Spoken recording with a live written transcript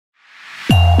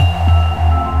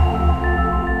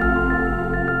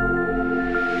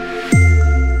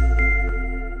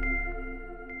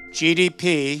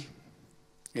GDP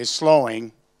is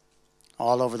slowing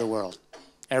all over the world,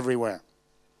 everywhere.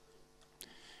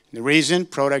 The reason,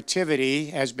 productivity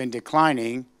has been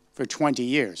declining for 20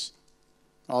 years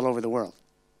all over the world.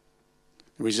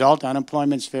 The result,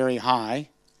 unemployment is very high,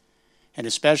 and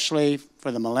especially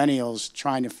for the millennials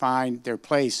trying to find their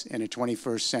place in a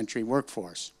 21st century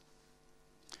workforce.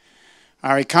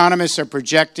 Our economists are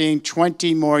projecting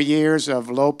 20 more years of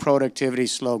low productivity,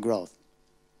 slow growth.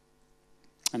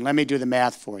 And let me do the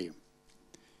math for you.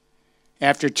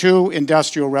 After two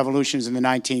industrial revolutions in the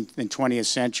 19th and 20th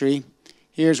century,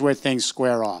 here's where things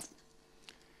square off.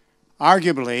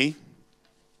 Arguably,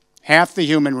 half the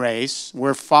human race,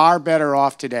 we're far better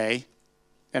off today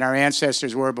than our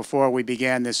ancestors were before we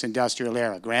began this industrial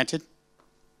era, granted.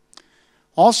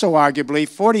 Also, arguably,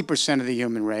 40% of the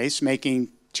human race, making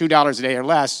 $2 a day or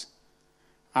less,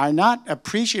 are not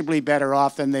appreciably better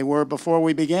off than they were before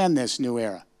we began this new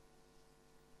era.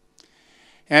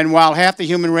 And while half the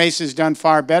human race has done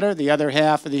far better, the other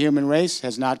half of the human race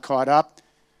has not caught up.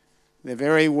 The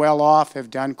very well off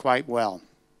have done quite well.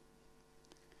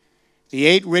 The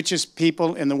 8 richest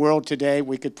people in the world today,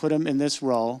 we could put them in this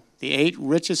row. The 8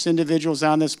 richest individuals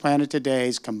on this planet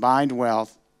today's combined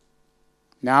wealth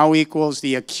now equals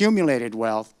the accumulated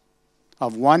wealth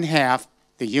of 1/2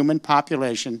 the human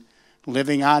population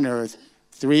living on Earth,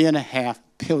 3.5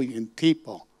 billion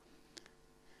people.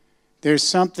 There's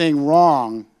something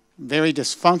wrong, very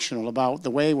dysfunctional about the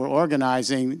way we're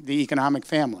organizing the economic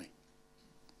family.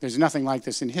 There's nothing like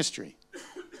this in history.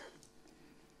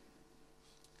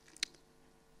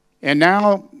 And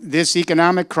now this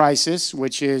economic crisis,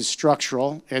 which is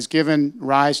structural, has given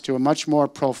rise to a much more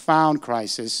profound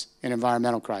crisis, an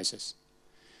environmental crisis.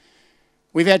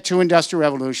 We've had 2 industrial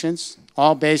revolutions,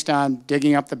 all based on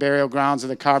digging up the burial grounds of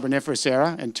the Carboniferous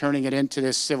era and turning it into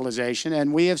this civilization,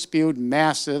 and we have spewed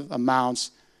massive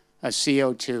amounts of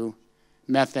CO2,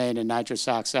 methane, and nitrous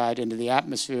oxide into the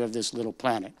atmosphere of this little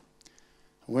planet.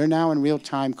 We're now in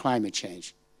real-time climate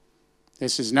change.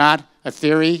 This is not a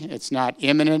theory, it's not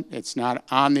imminent, it's not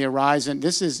on the horizon,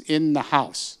 this is in the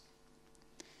house.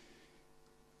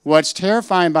 What's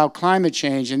terrifying about climate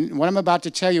change, and what I'm about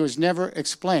to tell you, is never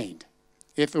explained.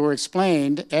 If it were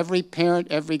explained, every parent,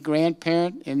 every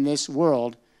grandparent in this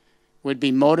world would be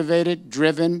motivated,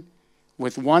 driven,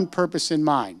 with one purpose in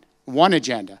mind, one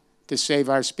agenda, to save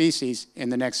our species in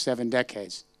the next 7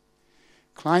 decades.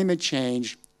 Climate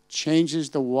change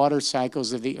changes the water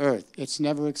cycles of the Earth. It's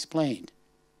never explained.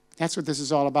 That's what this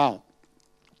is all about.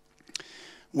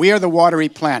 We are the watery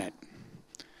planet.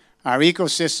 Our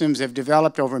ecosystems have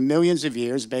developed over millions of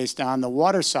years based on the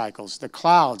water cycles, the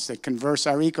clouds that converse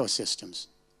our ecosystems.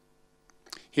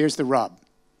 Here's the rub.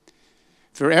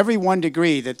 For every 1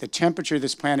 degree that the temperature of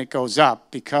this planet goes up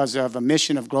because of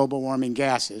emission of global warming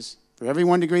gases, for every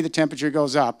 1 degree the temperature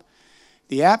goes up,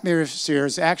 the atmosphere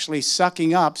is actually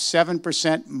sucking up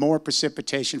 7% more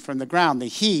precipitation from the ground. The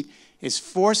heat is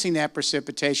forcing that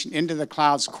precipitation into the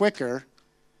clouds quicker,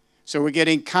 so we're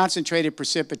getting concentrated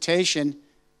precipitation,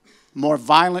 more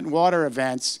violent water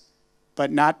events,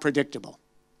 but not predictable.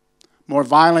 More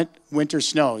violent winter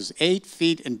snows, 8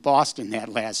 feet in Boston that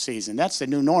last season. That's the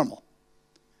new normal.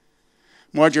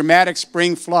 More dramatic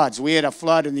spring floods. We had a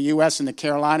flood in the U.S. and the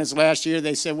Carolinas last year.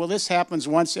 They said, well, this happens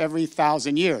once every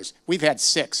 1,000 years. We've had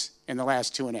 6 in the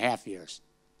last 2.5 years.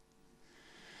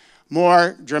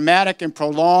 More dramatic and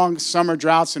prolonged summer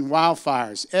droughts and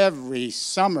wildfires. Every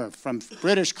summer from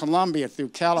British Columbia through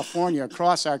California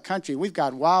across our country, we've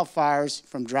got wildfires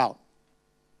from drought.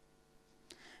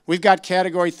 We've got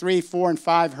Category 3, 4, and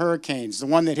 5 hurricanes. The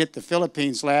one that hit the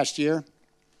Philippines last year,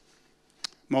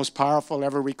 most powerful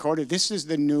ever recorded. This is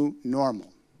the new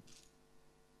normal.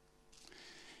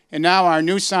 And now our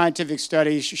new scientific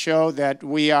studies show that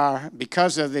we are,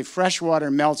 because of the freshwater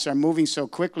melts are moving so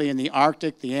quickly in the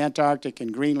Arctic, the Antarctic,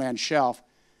 and Greenland shelf,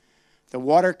 the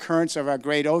water currents of our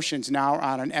great oceans now are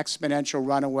on an exponential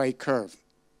runaway curve.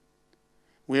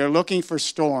 We are looking for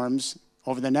storms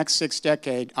over the next 6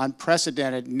 decades,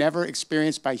 unprecedented, never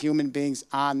experienced by human beings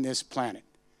on this planet.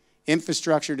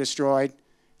 Infrastructure destroyed,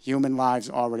 human lives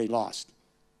already lost.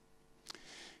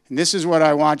 And this is what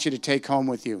I want you to take home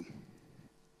with you.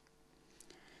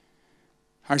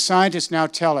 Our scientists now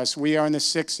tell us we are in the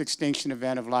 6th extinction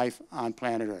event of life on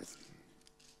planet Earth.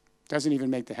 Doesn't even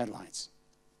make the headlines.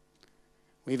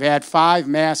 We've had 5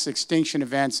 mass extinction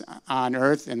events on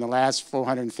Earth in the last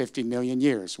 450 million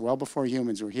years, well before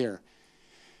humans were here.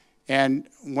 And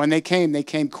when they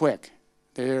came quick.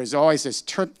 There's always this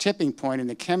tipping point in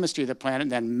the chemistry of the planet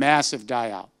and then massive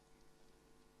die-out.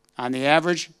 On the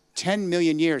average, 10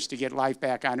 million years to get life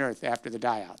back on Earth after the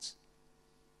die-outs.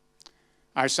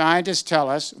 Our scientists tell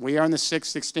us we are in the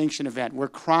sixth extinction event. We're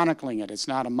chronicling it. It's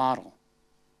not a model.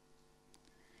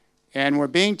 And we're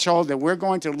being told that we're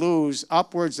going to lose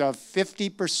upwards of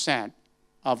 50%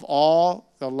 of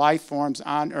all the life forms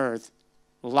on Earth,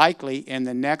 likely in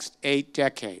the next 8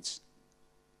 decades.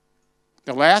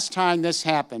 The last time this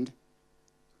happened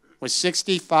was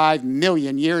 65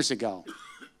 million years ago.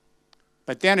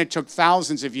 But then it took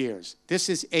thousands of years. This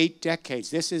is 8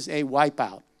 decades. This is a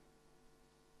wipeout.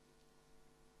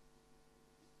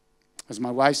 As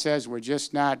my wife says, we're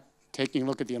just not taking a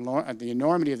look at the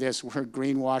enormity of this. We're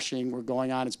greenwashing. We're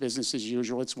going on. It's business as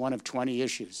usual. It's one of 20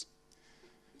 issues.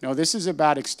 No, this is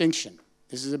about extinction.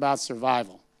 This is about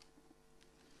survival.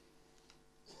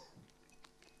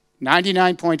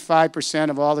 99.5%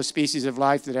 of all the species of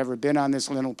life that have ever been on this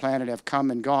little planet have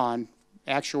come and gone.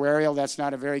 Actuarial, that's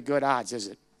not a very good odds, is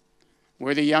it?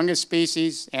 We're the youngest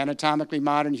species, anatomically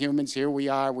modern humans. Here we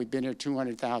are. We've been here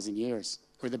 200,000 years.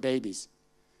 We're the babies.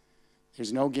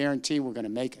 There's no guarantee we're going to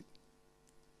make it.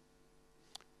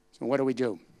 So what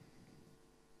do?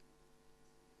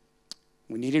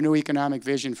 We need a new economic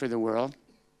vision for the world.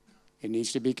 It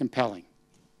needs to be compelling.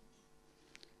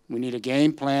 We need a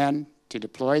game plan to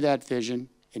deploy that vision.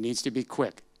 It needs to be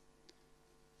quick.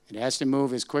 It has to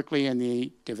move as quickly in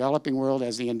the developing world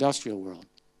as the industrial world.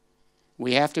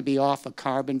 We have to be off a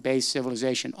carbon-based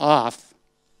civilization, off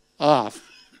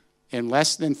in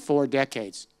less than 4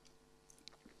 decades.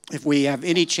 If we have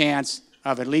any chance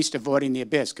of at least avoiding the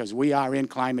abyss, because we are in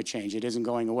climate change, it isn't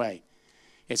going away.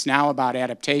 It's now about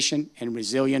adaptation and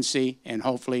resiliency and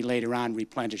hopefully later on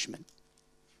replenishment.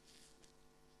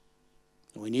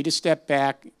 We need to step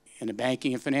back in the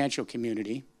banking and financial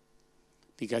community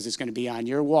because it's going to be on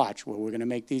your watch where we're going to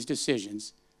make these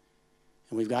decisions.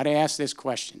 And we've got to ask this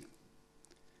question.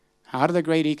 How do the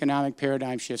great economic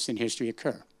paradigm shifts in history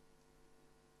occur?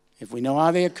 If we know how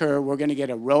they occur, we're going to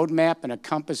get a roadmap and a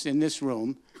compass in this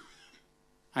room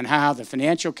on how the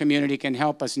financial community can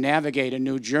help us navigate a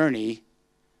new journey,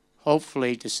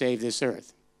 hopefully to save this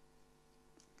earth.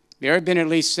 There have been at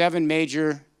least 7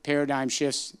 major paradigm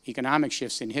shifts, economic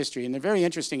shifts in history, and they're very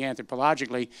interesting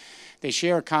anthropologically. They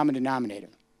share a common denominator.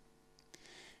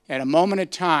 At a moment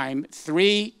of time,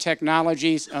 3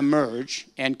 technologies emerge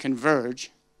and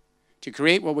converge to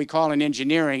create what we call in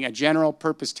engineering a general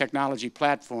purpose technology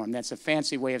platform. That's a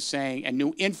fancy way of saying a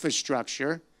new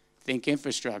infrastructure, think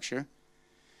infrastructure,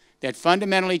 that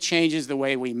fundamentally changes the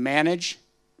way we manage,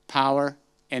 power,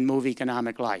 and move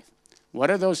economic life.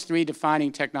 What are those 3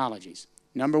 defining technologies?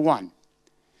 Number 1,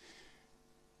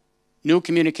 new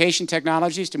communication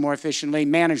technologies to more efficiently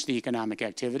manage the economic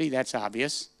activity. That's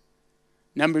obvious.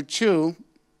 Number 2,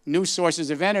 new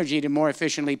sources of energy to more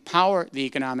efficiently power the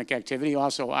economic activity,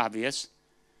 also obvious.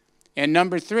 And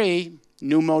number 3,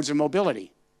 new modes of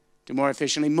mobility to more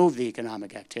efficiently move the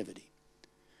economic activity.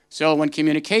 So when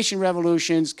communication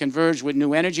revolutions converge with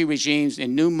new energy regimes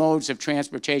and new modes of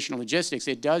transportation and logistics,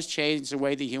 it does change the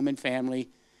way the human family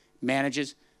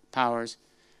manages, powers,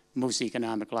 moves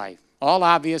economic life. All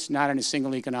obvious, not in a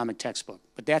single economic textbook,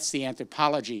 but that's the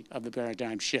anthropology of the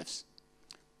paradigm shifts.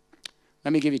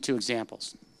 Let me give you 2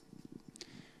 examples.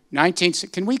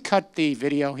 Can we cut the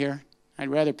video here? I'd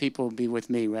rather people be with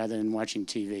me rather than watching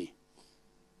TV.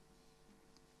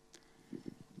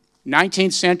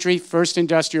 19th century, first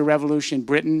industrial revolution,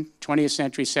 Britain. 20th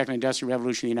century, second industrial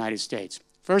revolution, the United States.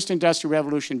 First industrial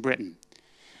revolution, Britain.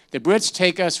 The Brits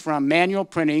take us from manual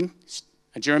printing,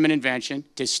 a German invention,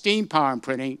 to steam power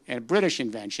printing, a British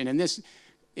invention, and this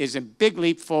is a big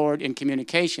leap forward in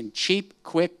communication. Cheap,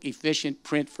 quick, efficient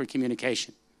print for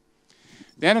communication.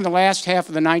 Then in the last half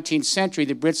of the 19th century,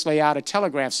 the Brits lay out a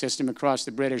telegraph system across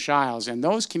the British Isles, and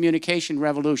those communication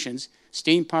revolutions,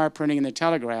 steam power printing and the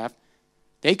telegraph,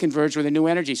 they converged with a new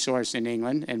energy source in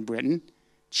England and Britain,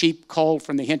 cheap coal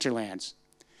from the hinterlands.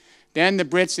 Then the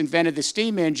Brits invented the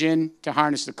steam engine to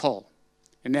harness the coal.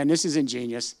 And then this is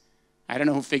ingenious. I don't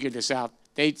know who figured this out.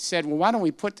 They said, well, why don't we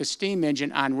put the steam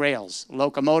engine on rails?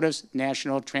 Locomotives,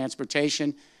 national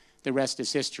transportation, the rest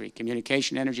is history.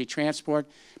 Communication, energy, transport,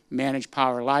 manage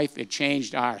power life. It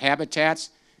changed our habitats.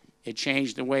 It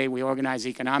changed the way we organize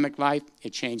economic life.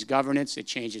 It changed governance. It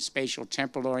changed spatial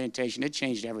temporal orientation. It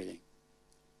changed everything.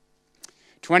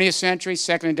 20th century,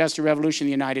 second industrial revolution in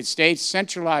the United States,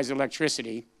 centralized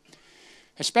electricity,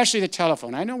 especially the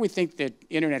telephone. I know we think that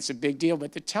internet's a big deal,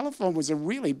 but the telephone was a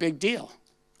really big deal.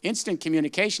 Instant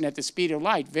communication at the speed of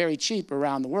light, very cheap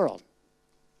around the world.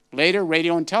 Later,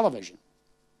 radio and television.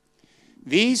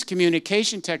 These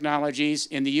communication technologies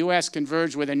in the U.S.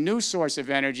 converged with a new source of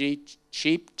energy,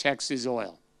 cheap Texas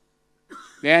oil.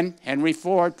 Then Henry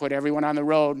Ford put everyone on the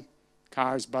road,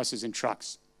 cars, buses, and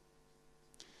trucks.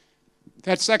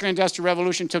 That second industrial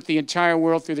revolution took the entire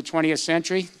world through the 20th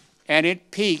century, and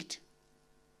it peaked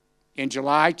in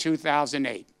July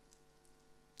 2008.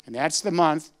 And that's the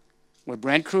month where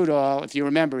Brent crude oil, if you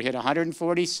remember, hit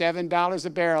 $147 a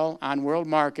barrel on world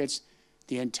markets.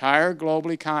 The entire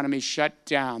global economy shut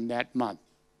down that month.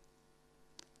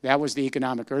 That was the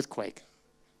economic earthquake.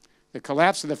 The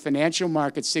collapse of the financial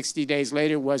market 60 days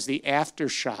later was the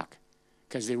aftershock,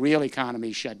 because the real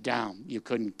economy shut down. You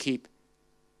couldn't keep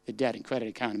the debt and credit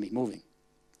economy moving.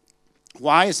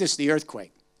 Why is this the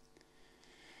earthquake?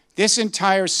 This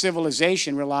entire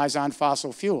civilization relies on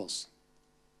fossil fuels.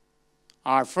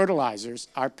 Our fertilizers,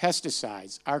 our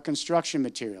pesticides, our construction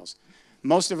materials,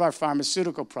 most of our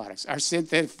pharmaceutical products, our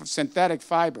synthetic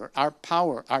fiber, our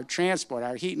power, our transport,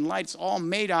 our heat and light, it's all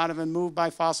made out of and moved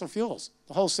by fossil fuels,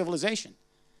 the whole civilization.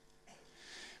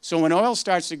 So when oil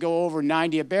starts to go over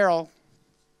 90 a barrel,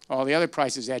 all the other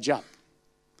prices edge up.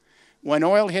 When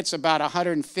oil hits about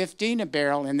 115 a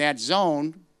barrel in that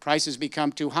zone, prices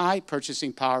become too high,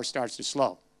 purchasing power starts to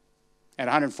slow. At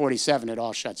 147, it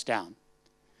all shuts down.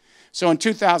 So in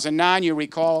 2009, you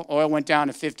recall, oil went down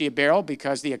to 50 a barrel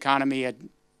because the economy had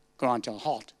gone to a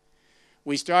halt.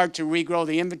 We started to regrow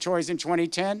the inventories in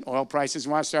 2010. Oil prices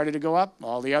started to go up.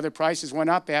 All the other prices went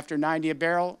up after 90 a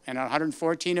barrel and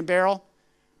 114 a barrel.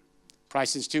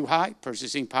 Prices too high,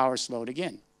 purchasing power slowed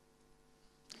again.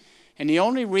 And the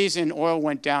only reason oil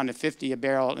went down to 50 a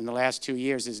barrel in the last 2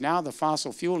 years is now the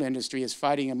fossil fuel industry is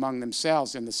fighting among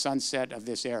themselves in the sunset of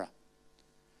this era.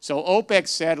 So OPEC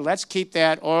said, let's keep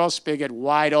that oil spigot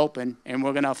wide open, and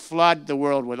we're going to flood the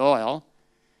world with oil,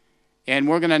 and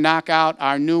we're going to knock out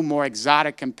our new, more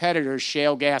exotic competitors,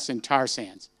 shale gas and tar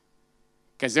sands,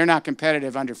 because they're not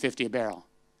competitive under 50 a barrel.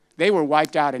 They were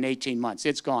wiped out in 18 months.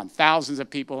 It's gone. Thousands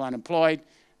of people unemployed.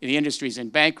 The industry's in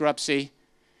bankruptcy.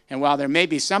 And while there may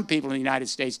be some people in the United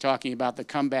States talking about the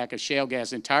comeback of shale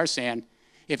gas and tar sand,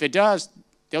 if it does,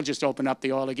 they'll just open up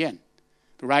the oil again.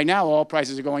 But right now, oil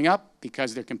prices are going up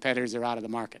because their competitors are out of the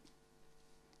market.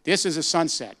 This is a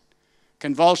sunset.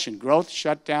 Convulsion, growth,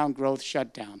 shutdown, growth,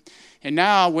 shutdown. And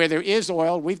now, where there is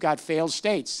oil, we've got failed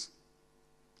states.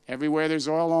 Everywhere there's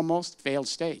oil almost, failed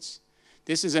states.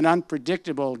 This is an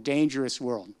unpredictable, dangerous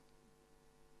world.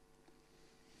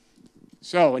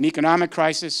 So, an economic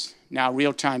crisis, now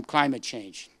real-time climate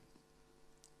change.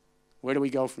 Where do we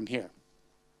go from here?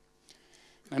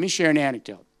 Let me share an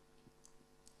anecdote.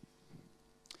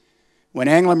 When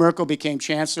Angela Merkel became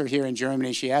chancellor here in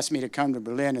Germany, she asked me to come to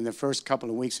Berlin in the first couple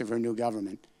of weeks of her new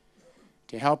government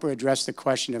to help her address the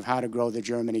question of how to grow the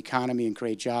German economy and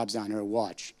create jobs on her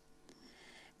watch.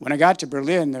 When I got to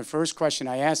Berlin, the first question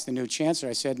I asked the new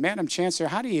chancellor, I said, Madam Chancellor,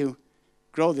 how do you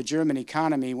grow the German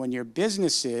economy when your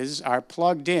businesses are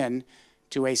plugged in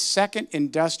to a second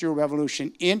industrial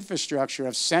revolution infrastructure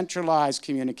of centralized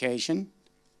communication,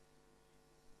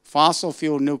 fossil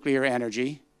fuel nuclear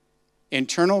energy,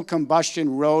 internal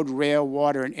combustion road, rail,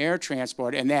 water, and air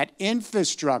transport, and that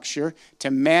infrastructure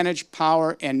to manage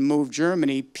power and move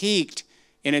Germany peaked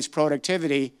in its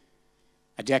productivity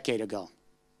a decade ago.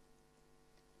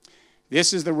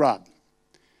 This is the rub.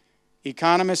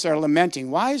 Economists are lamenting,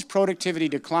 why is productivity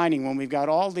declining when we've got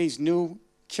all these new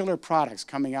killer products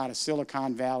coming out of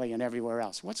Silicon Valley and everywhere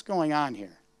else? What's going on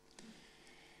here?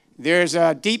 There's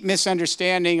a deep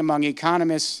misunderstanding among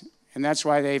economists, and that's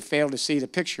why they fail to see the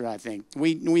picture, I think.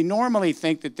 We normally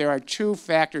think that there are two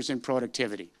factors in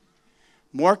productivity.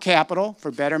 More capital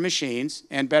for better machines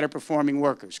and better performing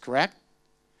workers, correct?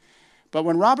 But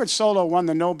when Robert Solow won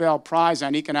the Nobel Prize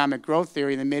on economic growth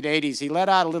theory in the mid-'80s, he let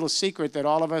out a little secret that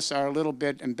all of us are a little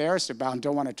bit embarrassed about and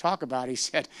don't want to talk about. He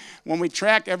said, when we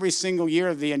track every single year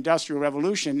of the Industrial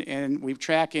Revolution and we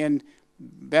track in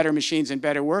better machines and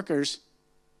better workers,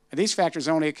 these factors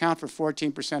only account for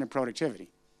 14% of productivity.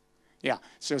 Yeah,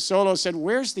 so Solow said,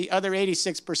 where's the other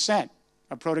 86%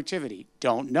 of productivity?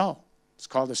 Don't know. It's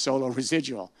called the Solow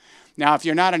residual. Now, if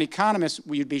you're not an economist,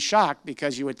 you'd be shocked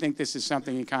because you would think this is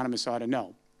something economists ought to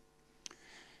know.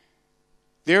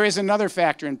 There is another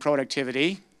factor in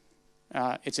productivity.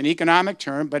 It's an economic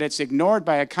term, but it's ignored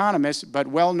by economists, but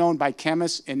well known by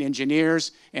chemists and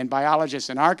engineers and biologists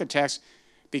and architects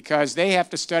because they have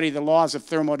to study the laws of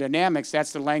thermodynamics.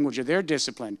 That's the language of their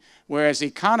discipline. Whereas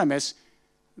economists,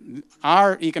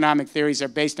 our economic theories are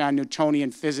based on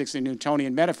Newtonian physics and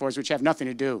Newtonian metaphors, which have nothing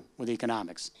to do with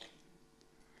economics.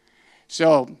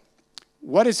 So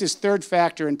what is this third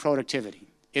factor in productivity?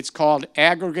 It's called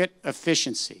aggregate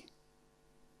efficiency.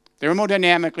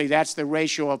 Thermodynamically, that's the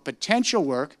ratio of potential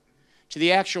work to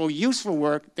the actual useful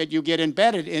work that you get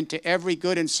embedded into every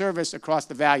good and service across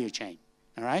the value chain,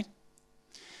 all right?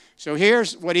 So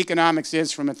here's what economics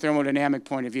is from a thermodynamic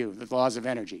point of view, the laws of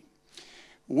energy.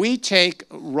 We take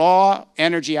raw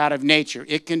energy out of nature.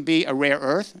 It can be a rare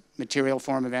earth, material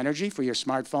form of energy for your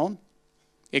smartphone.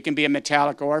 It can be a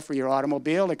metallic ore for your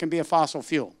automobile. It can be a fossil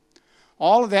fuel.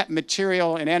 All of that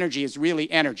material and energy is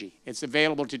really energy. It's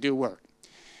available to do work.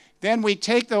 Then we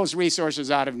take those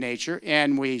resources out of nature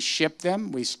and we ship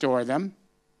them, we store them,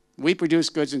 we produce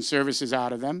goods and services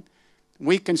out of them,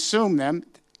 we consume them,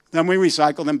 then we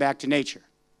recycle them back to nature.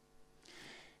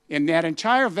 In that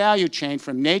entire value chain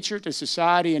from nature to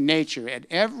society and nature, at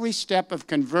every step of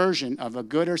conversion of a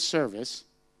good or service,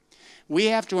 we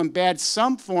have to embed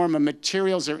some form of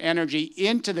materials or energy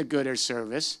into the good or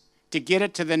service to get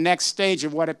it to the next stage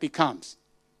of what it becomes.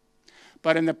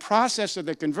 But in the process of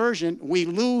the conversion, we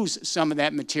lose some of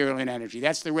that material and energy.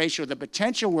 That's the ratio of the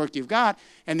potential work you've got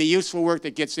and the useful work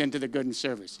that gets into the good and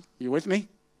service. You with me?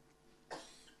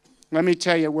 Let me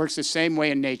tell you, it works the same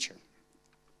way in nature.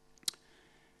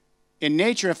 In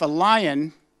nature, if a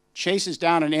lion chases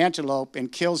down an antelope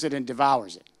and kills it and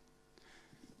devours it,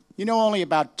 you know only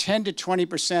about 10 to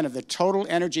 20% of the total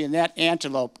energy in that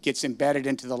antelope gets embedded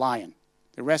into the lion.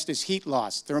 The rest is heat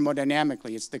loss,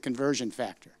 thermodynamically. It's the conversion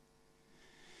factor.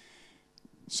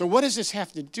 So what does this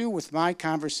have to do with my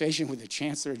conversation with the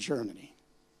Chancellor of Germany?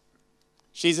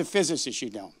 She's a physicist,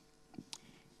 you know.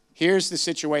 Here's the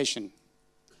situation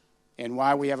and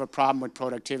why we have a problem with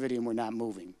productivity and we're not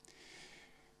moving.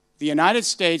 The United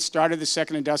States started the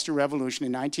Second Industrial Revolution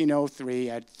in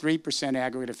 1903 at 3%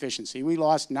 aggregate efficiency. We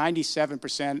lost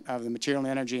 97% of the material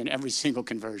energy in every single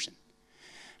conversion.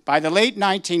 By the late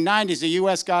 1990s, the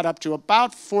U.S. got up to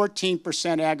about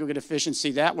 14% aggregate efficiency.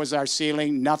 That was our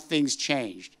ceiling. Nothing's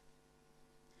changed.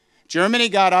 Germany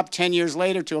got up 10 years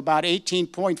later to about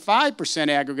 18.5%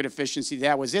 aggregate efficiency.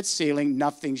 That was its ceiling.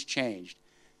 Nothing's changed.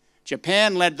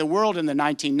 Japan led the world in the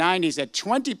 1990s at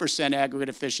 20% aggregate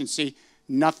efficiency.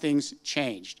 Nothing's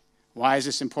changed. Why is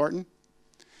this important?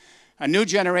 A new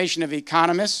generation of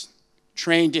economists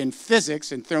trained in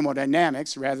physics and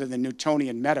thermodynamics rather than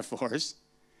Newtonian metaphors.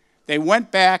 They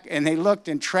went back and they looked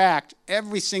and tracked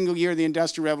every single year of the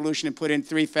Industrial Revolution and put in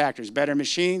three factors: better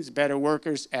machines, better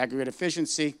workers, aggregate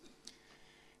efficiency.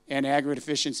 And aggregate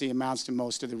efficiency amounts to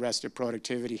most of the rest of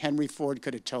productivity. Henry Ford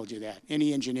could have told you that.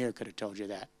 Any engineer could have told you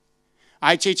that.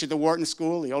 I teach at the Wharton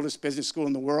School, the oldest business school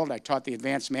in the world. I taught the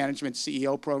Advanced Management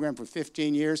CEO program for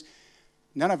 15 years.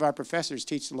 None of our professors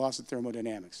teach the laws of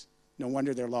thermodynamics. No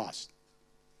wonder they're lost.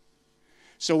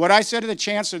 So what I said to the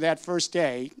Chancellor that first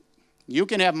day, you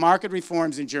can have market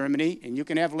reforms in Germany, and you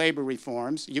can have labor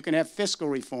reforms, you can have fiscal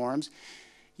reforms,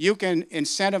 you can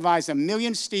incentivize 1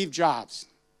 million Steve Jobs,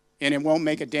 and it won't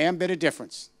make a damn bit of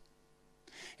difference.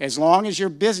 As long as your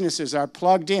businesses are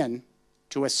plugged in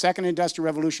to a second industrial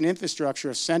revolution infrastructure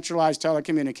of centralized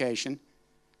telecommunication,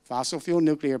 fossil fuel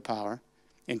nuclear power,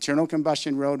 internal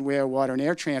combustion road, rail, water, and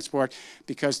air transport,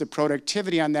 because the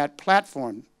productivity on that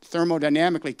platform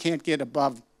thermodynamically can't get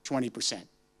above 20%.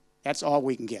 That's all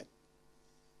we can get.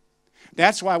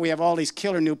 That's why we have all these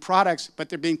killer new products, but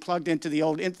they're being plugged into the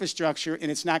old infrastructure, and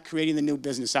it's not creating the new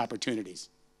business opportunities.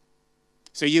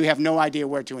 So you have no idea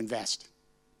where to invest.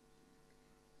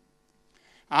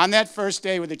 On that first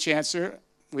day with the Chancellor,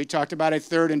 we talked about a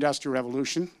third industrial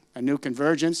revolution, a new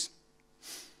convergence,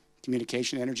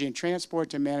 communication, energy, and transport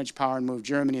to manage, power, and move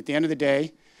Germany. At the end of the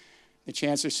day, the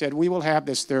Chancellor said, we will have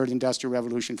this third industrial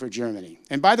revolution for Germany.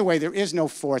 And by the way, there is no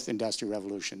fourth industrial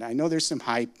revolution. I know there's some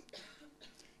hype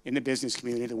in the business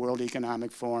community, the World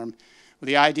Economic Forum, with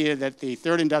the idea that the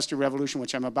third industrial revolution,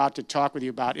 which I'm about to talk with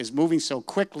you about, is moving so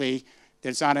quickly that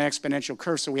it's on an exponential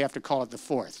curve, so we have to call it the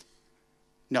fourth.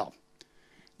 No.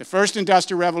 The first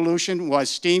industrial revolution was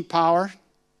steam power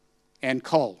and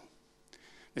coal.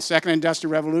 The second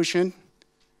industrial revolution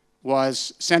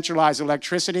was centralized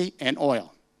electricity and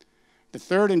oil. The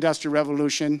third industrial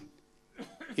revolution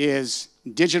is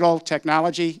digital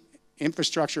technology,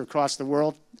 infrastructure across the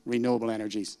world, renewable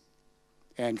energies,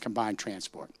 and combined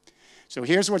transport. So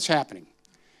here's what's happening.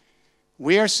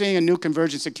 We are seeing a new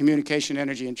convergence of communication,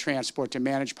 energy, and transport to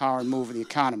manage, power, and move the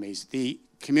economies. The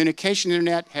communication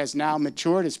internet has now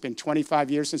matured. It's been 25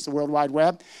 years since the World Wide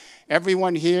Web.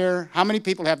 Everyone here, how many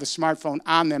people have the smartphone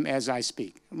on them as I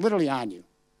speak? Literally on you.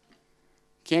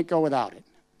 Can't go without it.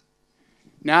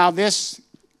 Now this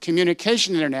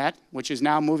communication internet, which is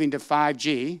now moving to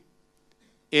 5G,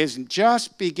 is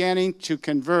just beginning to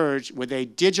converge with a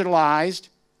digitalized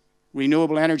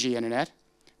renewable energy internet,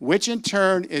 which in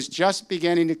turn is just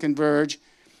beginning to converge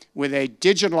with a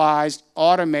digitalized,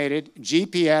 automated,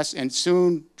 GPS, and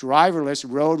soon driverless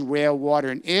road, rail, water,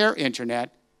 and air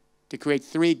internet to create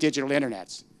 3 digital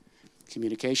internets.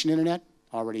 Communication internet,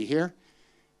 already here.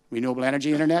 Renewable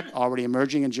energy internet, already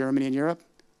emerging in Germany and Europe.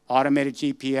 automated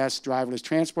GPS, driverless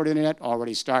transport internet,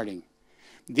 already starting.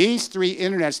 These three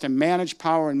internets to manage,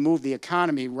 power, and move the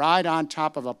economy ride on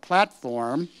top of a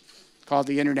platform called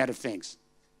the Internet of Things.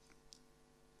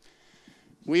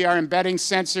 We are embedding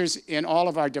sensors in all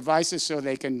of our devices so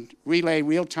they can relay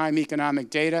real-time economic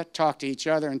data, talk to each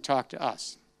other, and talk to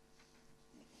us.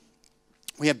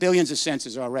 We have billions of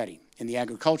sensors already in the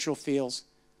agricultural fields,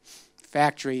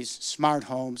 factories, smart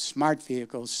homes, smart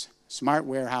vehicles, smart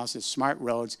warehouses, smart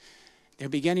roads. They're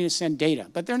beginning to send data,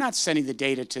 but they're not sending the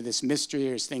data to this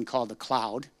mysterious thing called the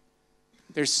cloud.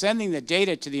 They're sending the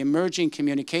data to the emerging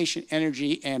communication,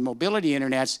 energy, and mobility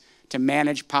internets to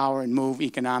manage, power, and move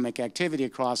economic activity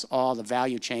across all the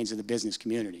value chains of the business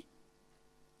community.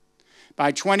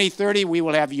 By 2030, we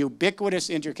will have ubiquitous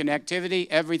interconnectivity,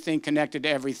 everything connected to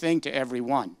everything, to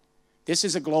everyone. This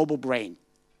is a global brain.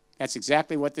 That's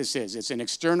exactly what this is. It's an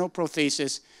external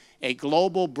prothesis, a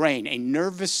global brain, a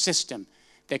nervous system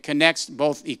that connects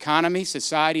both economy,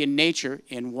 society, and nature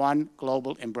in one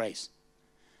global embrace.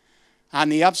 On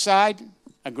the upside,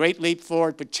 a great leap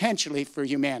forward potentially for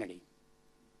humanity.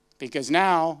 Because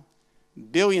now,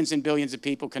 billions and billions of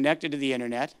people connected to the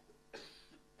internet,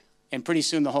 and pretty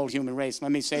soon the whole human race.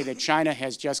 Let me say that China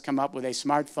has just come up with a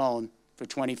smartphone for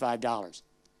 $25.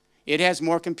 It has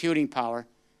more computing power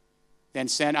than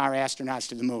sent our astronauts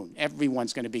to the moon.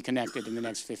 Everyone's going to be connected in the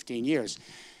next 15 years.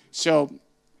 So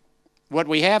what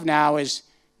we have now is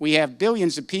we have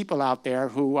billions of people out there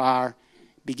who are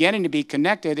beginning to be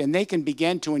connected, and they can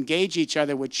begin to engage each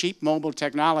other with cheap mobile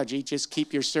technology. Just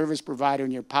keep your service provider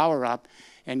and your power up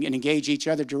and engage each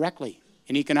other directly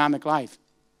in economic life.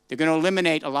 They're going to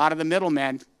eliminate a lot of the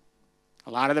middlemen, a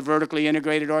lot of the vertically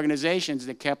integrated organizations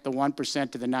that kept the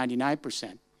 1% to the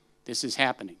 99%. This is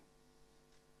happening.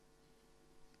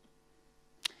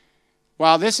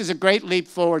 While this is a great leap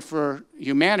forward for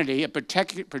humanity,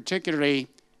 particularly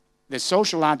the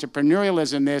social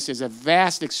entrepreneurialism, this is a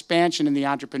vast expansion in the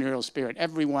entrepreneurial spirit.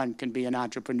 Everyone can be an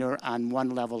entrepreneur on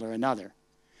one level or another.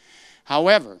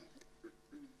 However,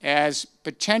 as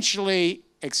potentially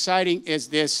exciting as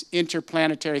this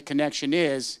interplanetary connection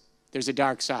is, there's a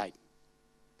dark side.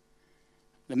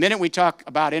 The minute we talk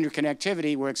about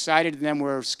interconnectivity, we're excited and then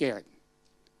we're scared.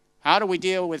 How do we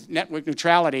deal with network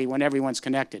neutrality when everyone's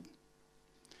connected?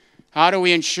 How do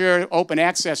we ensure open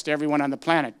access to everyone on the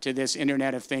planet to this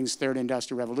Internet of Things, third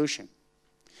industrial revolution?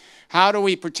 How do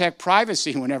we protect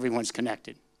privacy when everyone's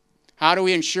connected? How do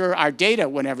we ensure our data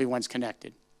when everyone's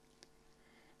connected?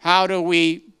 How do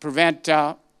we prevent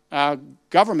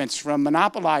governments from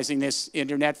monopolizing this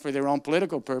Internet for their own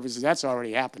political purposes? That's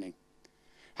already happening.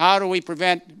 How do we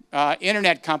prevent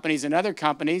Internet companies and other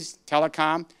companies,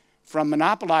 telecom, from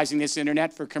monopolizing this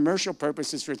Internet for commercial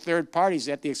purposes for third parties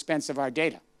at the expense of our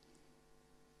data?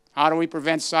 How do we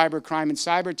prevent cyber crime and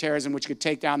cyber terrorism, which could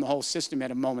take down the whole system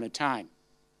at a moment of time?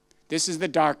 This is the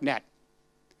dark net.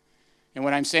 And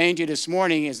what I'm saying to you this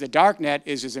morning is the dark net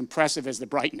is as impressive as the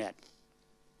bright net.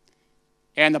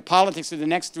 And the politics of the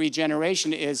next 3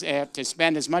 generations is to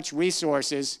spend as much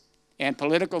resources and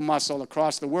political muscle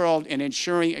across the world in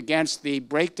ensuring against the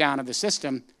breakdown of the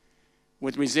system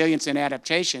with resilience and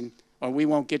adaptation, or we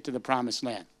won't get to the promised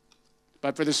land.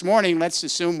 But for this morning, let's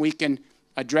assume we can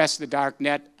address the dark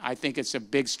net. I think it's a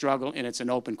big struggle, and it's an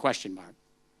open question mark.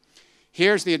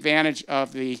 Here's the advantage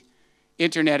of the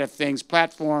Internet of Things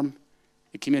platform,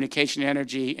 the communication,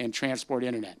 energy, and transport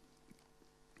internet.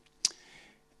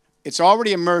 It's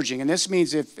already emerging, and this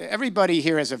means if everybody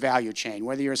here has a value chain,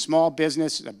 whether you're a small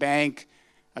business, a bank,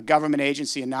 a government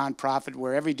agency, a nonprofit,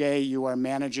 where every day you are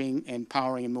managing,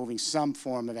 empowering, and moving some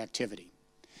form of activity.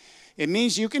 It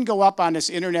means you can go up on this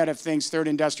Internet of Things, third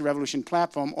industrial revolution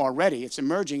platform already. It's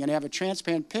emerging, and have a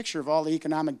transparent picture of all the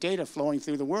economic data flowing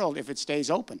through the world if it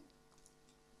stays open.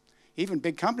 Even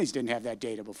big companies didn't have that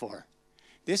data before.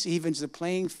 This evens the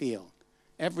playing field.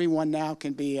 Everyone now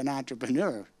can be an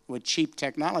entrepreneur. With cheap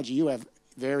technology, you have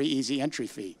very easy entry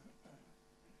fee.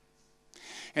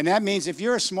 And that means if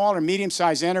you're a small or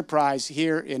medium-sized enterprise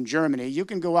here in Germany, you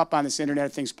can go up on this Internet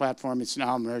of Things platform. It's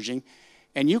now emerging.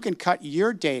 And you can cut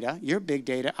your data, your big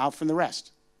data, out from the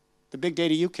rest. The big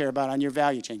data you care about on your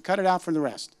value chain. Cut it out from the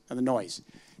rest of the noise.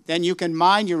 Then you can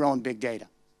mine your own big data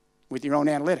with your own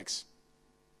analytics.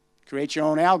 Create your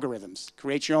own algorithms.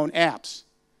 Create your own apps.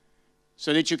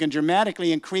 So that you can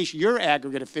dramatically increase your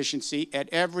aggregate efficiency at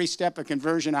every step of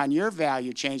conversion on your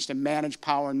value chains to manage,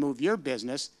 power, and move your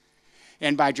business.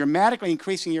 And by dramatically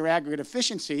increasing your aggregate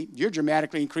efficiency, you're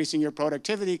dramatically increasing your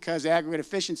productivity, because aggregate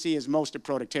efficiency is most of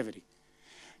productivity.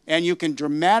 And you can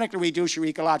dramatically reduce your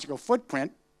ecological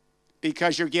footprint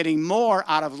because you're getting more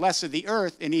out of less of the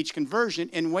earth in each conversion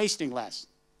and wasting less.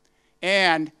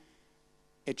 And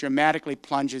it dramatically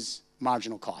plunges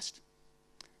marginal cost.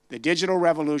 The digital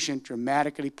revolution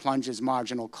dramatically plunges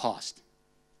marginal cost.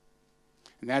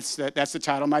 And that's the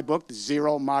title of my book, The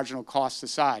Zero Marginal Cost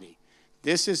Society.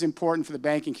 This is important for the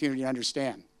banking community to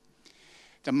understand.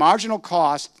 The marginal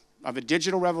cost of a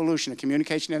digital revolution of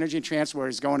communication, energy, and transport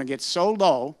is going to get so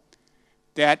low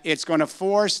that it's going to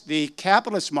force the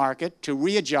capitalist market to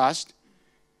readjust,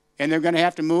 and they're going to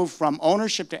have to move from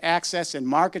ownership to access and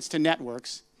markets to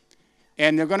networks.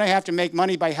 And they're going to have to make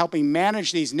money by helping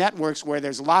manage these networks where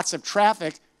there's lots of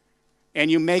traffic,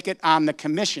 and you make it on the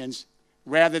commissions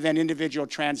rather than individual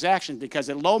transactions, because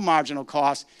at low marginal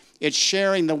cost, it's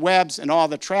sharing the webs and all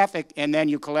the traffic, and then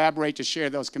you collaborate to share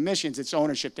those commissions. It's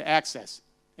ownership to access.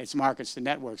 It's markets to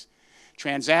networks.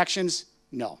 Transactions,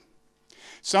 no.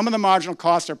 Some of the marginal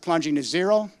costs are plunging to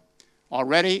zero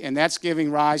already, and that's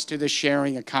giving rise to the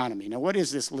sharing economy. Now, what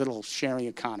is this little sharing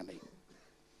economy?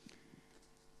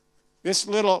 This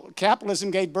little capitalism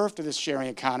gave birth to this sharing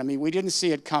economy. We didn't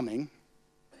see it coming.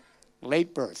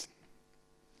 Late birth.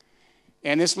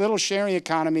 And this little sharing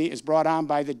economy is brought on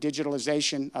by the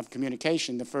digitalization of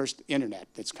communication, the first internet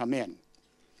that's come in.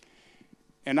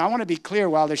 And I want to be clear,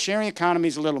 while the sharing economy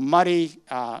is a little muddy,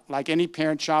 like any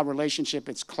parent-child relationship,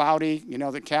 it's cloudy. You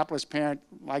know, the capitalist parent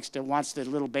wants the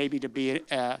little baby to be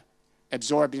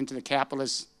absorbed into the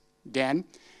capitalist den.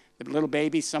 The little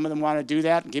baby, some of them want to do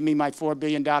that. Give me my $4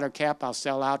 billion cap, I'll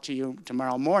sell out to you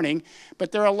tomorrow morning.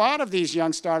 But there are a lot of these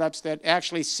young startups that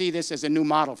actually see this as a new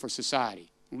model for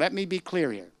society. Let me be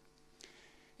clear here.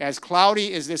 As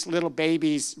cloudy as this little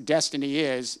baby's destiny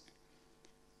is,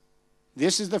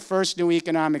 this is the first new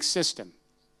economic system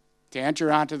to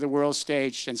enter onto the world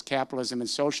stage since capitalism and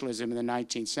socialism in the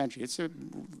 19th century. It's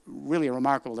really a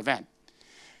remarkable event.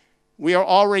 We are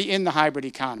already in the hybrid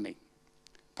economy.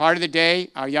 Part of the day,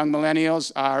 our young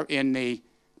millennials are in the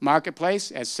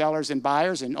marketplace as sellers and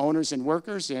buyers and owners and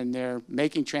workers, and they're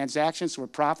making transactions for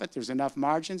profit. There's enough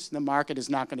margins. The market is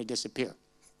not going to disappear.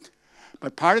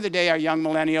 But part of the day, our young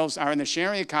millennials are in the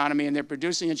sharing economy, and they're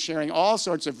producing and sharing all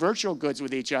sorts of virtual goods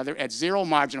with each other at zero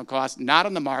marginal cost, not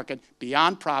on the market,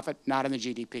 beyond profit, not in the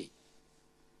GDP.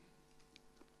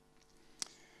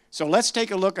 So let's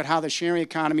take a look at how the sharing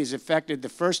economy has affected the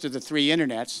first of the three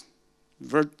internets,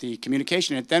 the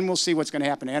communication, and then we'll see what's going to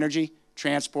happen to energy,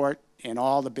 transport, and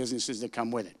all the businesses that come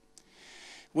with it.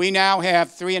 We now have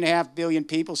 3.5 billion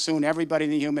people, soon everybody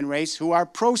in the human race, who are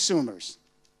prosumers.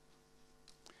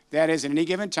 That is, at any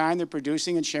given time, they're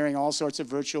producing and sharing all sorts of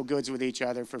virtual goods with each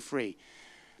other for free.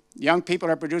 Young people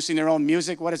are producing their own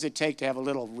music. What does it take to have a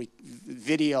little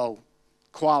video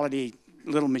quality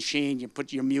little machine? You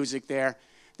put your music there.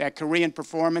 That Korean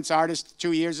performance artist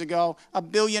 2 years ago, 1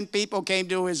 billion people came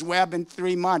to his web in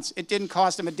 3 months. It didn't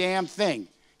cost him a damn thing.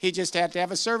 He just had to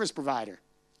have a service provider.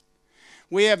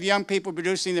 We have young people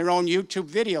producing their own YouTube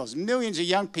videos. Millions of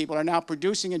young people are now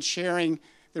producing and sharing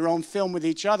their own film with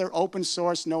each other, open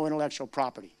source, no intellectual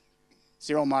property,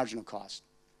 zero marginal cost.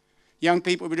 Young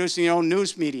people producing their own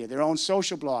news media, their own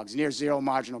social blogs, near zero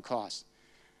marginal cost.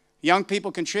 Young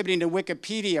people contributing to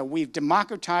Wikipedia. We've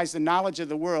democratized the knowledge of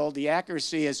the world. The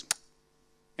accuracy is,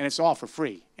 and it's all for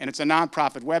free. And it's a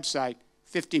nonprofit website,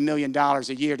 $50 million a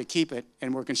year to keep it,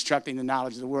 and we're constructing the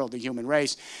knowledge of the world, the human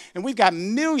race. And we've got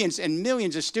millions and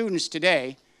millions of students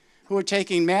today who are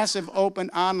taking massive open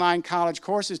online college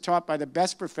courses taught by the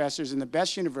best professors in the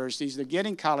best universities. They're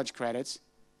getting college credits,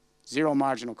 zero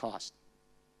marginal cost.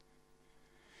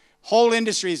 Whole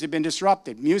industries have been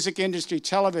disrupted. Music industry,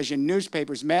 television,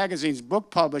 newspapers, magazines, book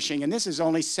publishing, and this is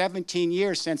only 17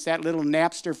 years since that little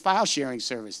Napster file sharing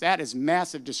service. That is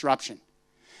massive disruption.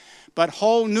 But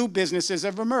whole new businesses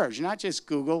have emerged, not just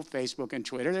Google, Facebook, and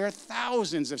Twitter. There are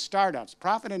thousands of startups,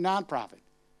 profit and nonprofit.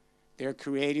 They're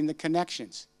creating the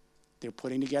connections. They're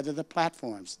putting together the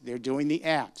platforms. They're doing the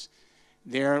apps.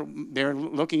 They're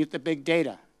looking at the big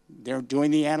data. They're doing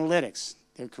the analytics.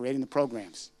 They're creating the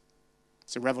programs.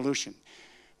 It's a revolution.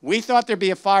 We thought there'd be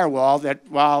a firewall that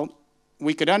while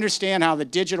we could understand how the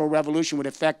digital revolution would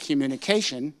affect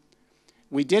communication,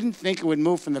 we didn't think it would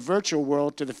move from the virtual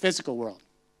world to the physical world.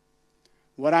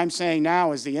 What I'm saying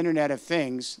now is the Internet of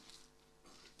Things,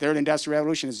 third industrial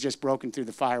revolution, has just broken through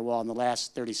the firewall in the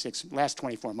last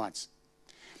 24 months.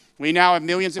 We now have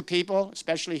millions of people,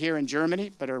 especially here in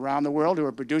Germany, but around the world, who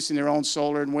are producing their own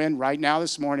solar and wind right now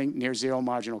this morning near zero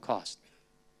marginal cost.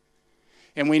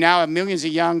 And we now have millions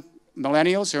of young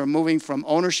millennials who are moving from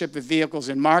ownership of vehicles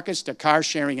and markets to car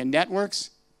sharing and networks.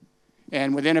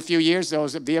 And within a few years,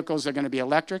 those vehicles are going to be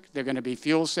electric. They're going to be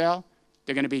fuel cell.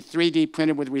 They're going to be 3D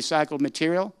printed with recycled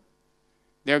material.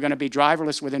 They're going to be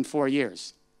driverless within 4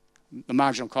 years. The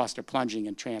marginal costs are plunging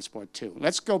in transport, too.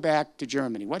 Let's go back to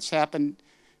Germany. What's happened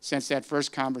since that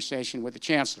first conversation with the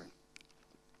Chancellor.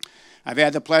 I've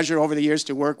had the pleasure over the years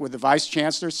to work with the Vice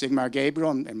Chancellor, Sigmar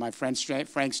Gabriel, and my friend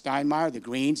Frank Steinmeier, the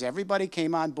Greens. Everybody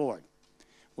came on board.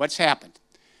 What's happened?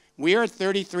 We are at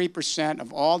 33%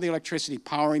 of all the electricity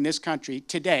powering this country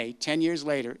today, 10 years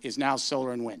later, is now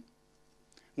solar and wind.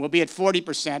 We'll be at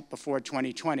 40% before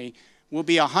 2020. We'll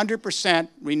be 100%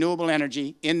 renewable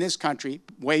energy in this country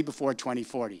way before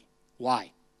 2040.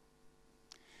 Why?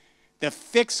 The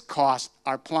fixed costs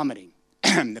are plummeting.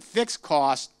 The fixed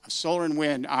costs of solar and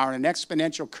wind are on an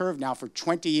exponential curve now for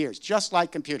 20 years, just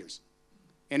like computers.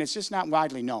 And it's just not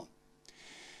widely known.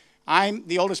 I'm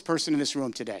the oldest person in this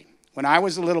room today. When I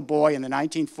was a little boy in the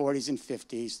 1940s and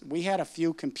 50s, we had a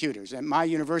few computers. And my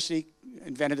university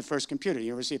invented the first computer, the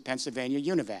University of Pennsylvania,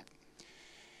 UNIVAC.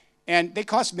 And they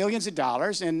cost millions of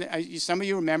dollars. And some of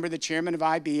you remember the chairman of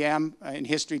IBM in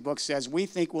history books says, we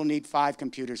think we'll need 5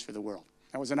 computers for the world.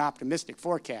 That was an optimistic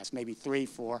forecast, maybe 3,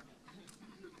 4.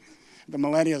 The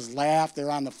millennials laugh. They're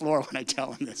on the floor when I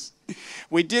tell them this.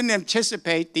 We didn't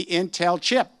anticipate the Intel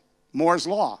chip, Moore's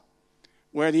Law,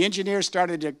 where the engineers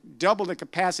started to double the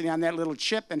capacity on that little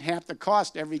chip and half the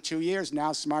cost every 2 years.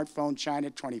 Now smartphone China,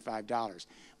 $25.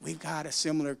 We've got a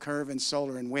similar curve in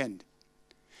solar and wind.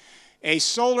 A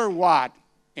solar watt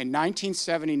in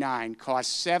 1979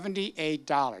 cost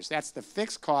 $78. That's the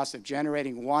fixed cost of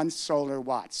generating 1 solar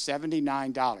watt,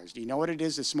 $79. Do you know what it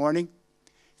is this morning?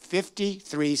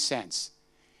 53 cents.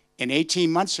 In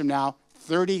 18 months from now,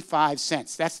 35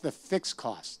 cents. That's the fixed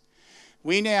cost.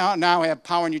 We now have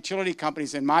power and utility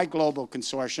companies in my global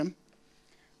consortium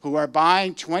who are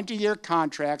buying 20-year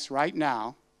contracts right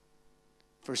now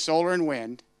for solar and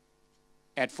wind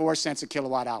at 4 cents a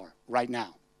kilowatt hour right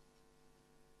now.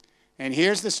 And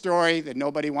here's the story that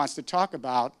nobody wants to talk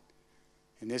about,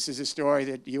 and this is a story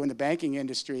that you in the banking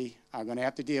industry are going to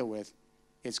have to deal with.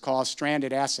 It's called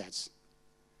stranded assets.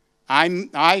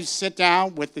 I sit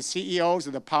down with the CEOs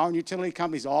of the power and utility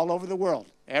companies all over the world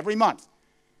every month,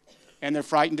 and they're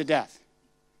frightened to death.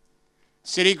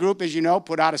 Citigroup, as you know,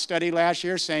 put out a study last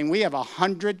year saying we have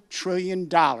 $100 trillion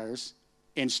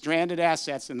in stranded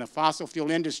assets in the fossil fuel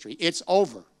industry. It's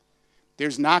over.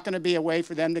 There's not going to be a way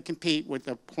for them to compete with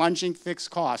the plunging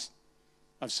fixed cost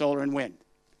of solar and wind.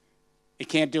 It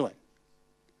can't do it.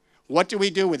 What do we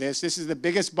do with this? This is the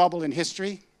biggest bubble in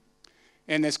history.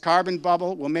 And this carbon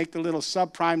bubble will make the little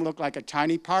subprime look like a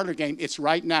tiny parlor game. It's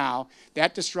right now.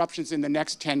 That disruption's in the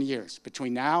next 10 years,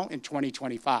 between now and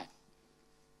 2025.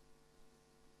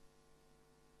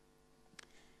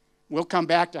 We'll come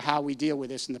back to how we deal with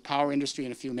this in the power industry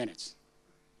in a few minutes.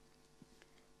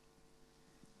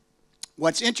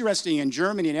 What's interesting in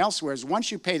Germany and elsewhere is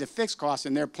once you pay the fixed costs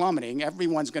and they're plummeting,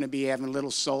 everyone's going to be having a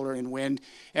little solar and wind,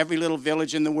 every little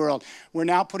village in the world. We're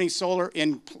now putting solar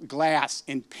in glass,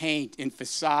 in paint, in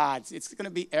facades. It's going to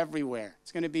be everywhere.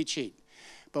 It's going to be cheap.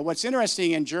 But what's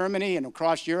interesting in Germany and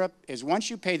across Europe is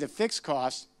once you pay the fixed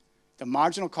cost, the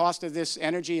marginal cost of this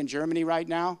energy in Germany right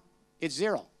now, it's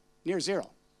zero, near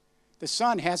zero. The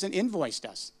sun hasn't invoiced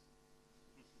us.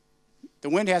 The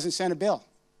wind hasn't sent a bill.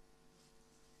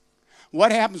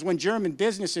 What happens when German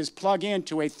businesses plug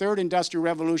into a third industrial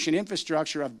revolution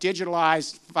infrastructure of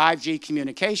digitalized 5G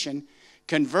communication,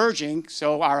 converging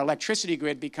so our electricity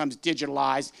grid becomes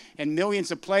digitalized and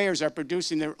millions of players are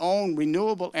producing their own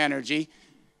renewable energy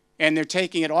and they're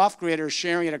taking it off-grid or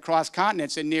sharing it across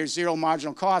continents at near zero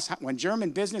marginal cost? When German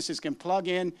businesses can plug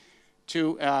in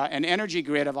to an energy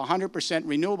grid of 100%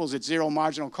 renewables at zero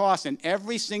marginal cost and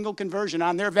every single conversion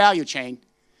on their value chain,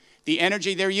 the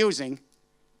energy they're using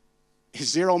is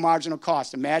zero marginal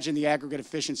cost. Imagine the aggregate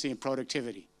efficiency and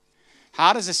productivity.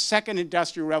 How does a second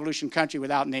industrial revolution country,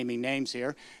 without naming names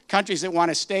here, countries that want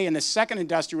to stay in the second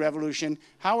industrial revolution,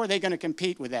 how are they going to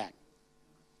compete with that?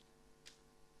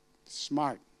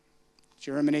 Smart.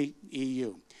 Germany,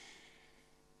 EU.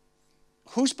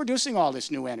 Who's producing all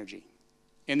this new energy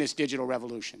in this digital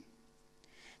revolution?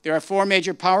 There are 4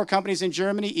 major power companies in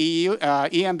Germany,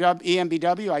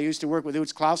 EMBW. I used to work with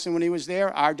Utz Clausen when he was there,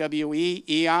 RWE,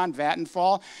 E.ON,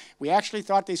 Vattenfall. We actually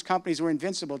thought these companies were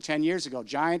invincible 10 years ago,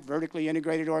 giant vertically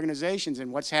integrated organizations.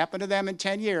 And what's happened to them in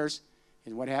 10 years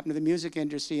is what happened to the music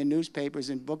industry and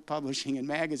newspapers and book publishing and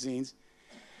magazines.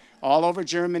 All over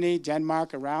Germany,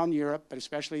 Denmark, around Europe, but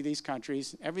especially these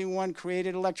countries, everyone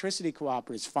created electricity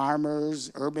cooperatives. Farmers,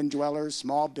 urban dwellers,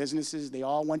 small businesses, they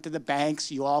all went to the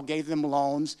banks. You all gave them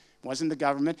loans. It wasn't the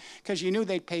government, because you knew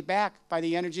they'd pay back by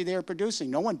the energy they were producing.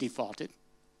 No one defaulted.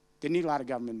 Didn't need a lot of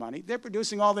government money. They're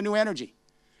producing all the new energy.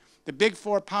 The big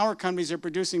 4 power companies are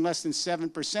producing less than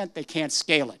 7%. They can't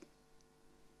scale it.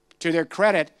 To their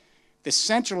credit, The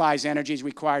centralized energies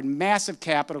required massive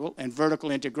capital and vertical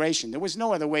integration. There was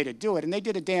no other way to do it, and they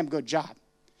did a damn good job.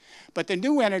 But the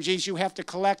new energies, you have to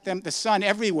collect them, the sun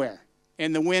everywhere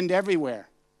and the wind everywhere.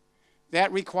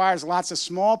 That requires lots of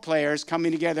small players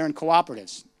coming together in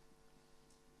cooperatives.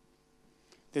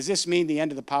 Does this mean the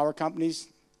end of the power companies?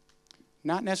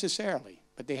 Not necessarily,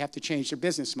 but they have to change their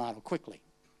business model quickly.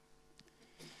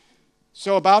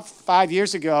 So about 5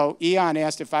 years ago, E.ON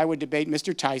asked if I would debate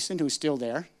Mr. Tyson, who's still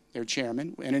there, their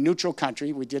chairman, in a neutral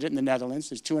country. We did it in the Netherlands.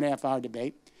 There's a 2.5-hour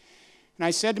debate. And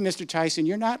I said to Mr. Tyson,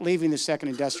 you're not leaving the second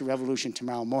industrial revolution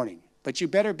tomorrow morning, but you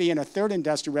better be in a third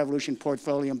industrial revolution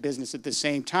portfolio and business at the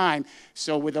same time,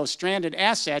 so with those stranded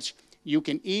assets, you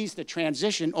can ease the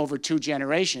transition over 2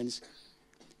 generations,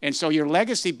 and so your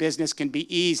legacy business can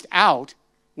be eased out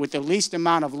with the least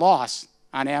amount of loss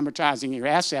on amortizing your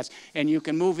assets, and you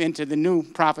can move into the new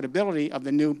profitability of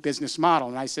the new business model.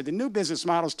 And I said, the new business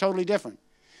model is totally different.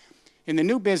 In the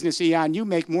new business, E.ON, you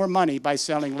make more money by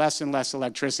selling less and less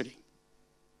electricity.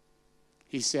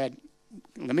 He said,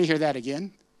 let me hear that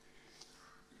again.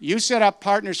 You set up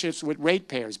partnerships with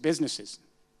ratepayers, businesses,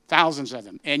 thousands of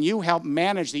them, and you help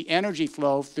manage the energy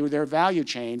flow through their value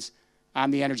chains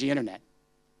on the energy internet.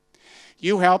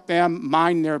 You help them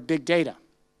mine their big data.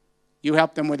 You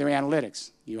help them with their analytics.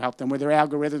 You help them with their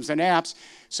algorithms and apps.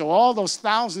 So all those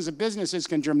thousands of businesses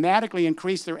can dramatically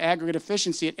increase their aggregate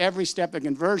efficiency at every step of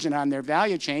conversion on their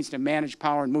value chains to manage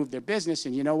power and move their business.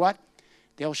 And you know what?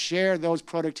 They'll share those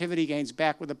productivity gains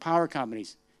back with the power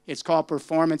companies. It's called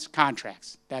performance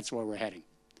contracts. That's where we're heading.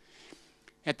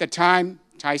 At the time,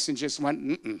 Tyson just went,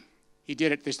 mm-mm. He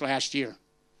did it this last year.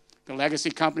 The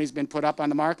legacy company's been put up on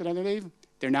the market, I believe.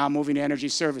 They're now moving to energy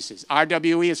services.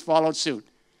 RWE has followed suit.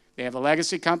 They have a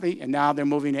legacy company, and now they're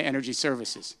moving to energy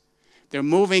services. They're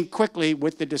moving quickly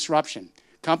with the disruption.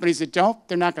 Companies that don't,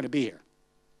 they're not going to be here.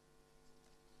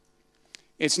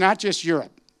 It's not just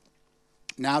Europe.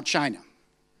 Now China.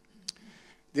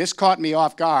 This caught me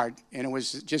off guard, and it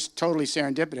was just totally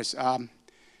serendipitous.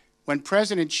 When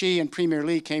President Xi and Premier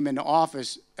Li came into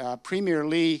office, Premier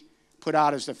Li put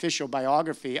out his official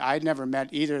biography. I'd never met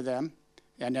either of them.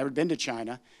 I'd never been to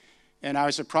China. And I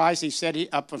was surprised. He said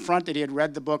up front that he had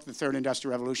read the book, The Third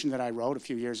Industrial Revolution, that I wrote a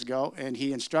few years ago, and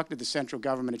he instructed the central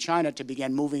government of China to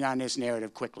begin moving on this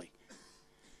narrative quickly.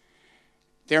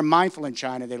 They're mindful in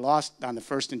China. They lost on the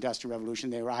first industrial revolution.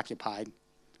 They were occupied.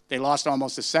 They lost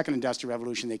almost the second industrial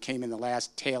revolution. They came in the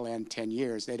last tail end 10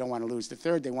 years. They don't want to lose the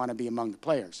third. They want to be among the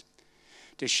players.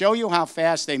 To show you how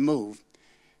fast they move,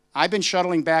 I've been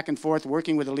shuttling back and forth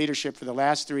working with the leadership for the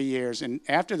last 3 years, and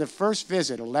after the first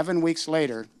visit, 11 weeks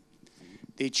later,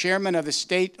 the chairman of the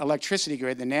state electricity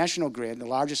grid, the national grid, the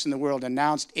largest in the world,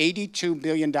 announced $82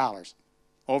 billion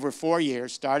over 4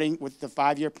 years, starting with the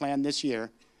 5-year plan this year,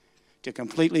 to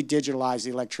completely digitalize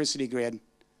the electricity grid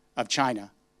of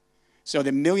China. So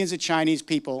that millions of Chinese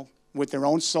people, with their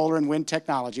own solar and wind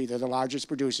technology, they're the largest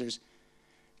producers,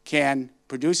 can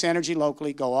produce energy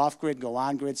locally, go off-grid, go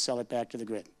on-grid, sell it back to the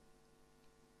grid.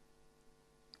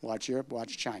 Watch Europe,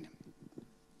 watch China.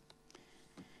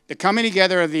 The coming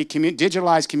together of the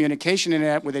digitalized communication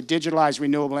internet with a digitalized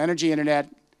renewable energy internet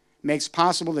makes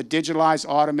possible the digitalized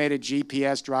automated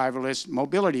GPS driverless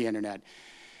mobility internet.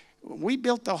 We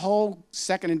built the whole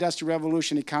second industrial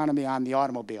revolution economy on the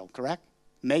automobile, correct?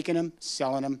 Making them,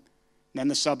 selling them, then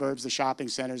the suburbs, the shopping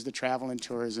centers, the travel and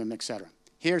tourism, et cetera.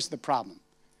 Here's the problem.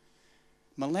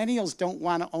 Millennials don't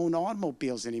want to own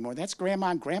automobiles anymore. That's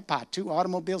grandma and grandpa, 2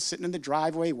 automobiles sitting in the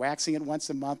driveway, waxing it once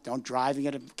a month, driving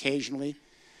it occasionally.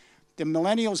 The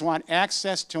millennials want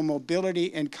access to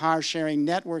mobility and car sharing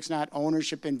networks, not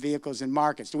ownership in vehicles and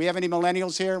markets. Do we have any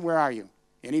millennials here? Where are you?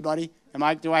 Anybody?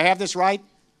 Do I have this right?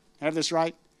 Have this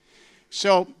right?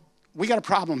 So we got a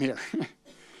problem here.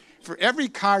 For every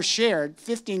car shared,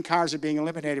 15 cars are being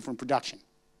eliminated from production.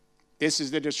 This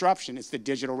is the disruption. It's the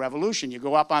digital revolution. You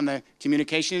go up on the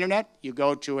communication internet, you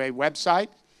go to a website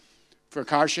for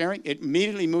car sharing, it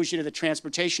immediately moves you to the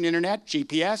transportation internet,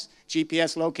 GPS.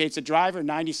 GPS locates a driver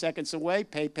 90 seconds away,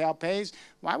 PayPal pays.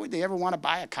 Why would they ever want to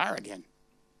buy a car again?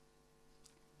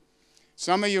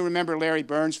 Some of you remember Larry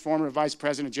Burns, former vice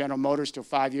president of General Motors till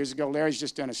 5 years ago. Larry's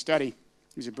just done a study.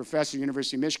 He's a professor at the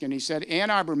University of Michigan. He said,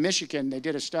 Ann Arbor, Michigan, they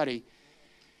did a study.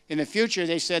 In the future,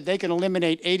 they said they can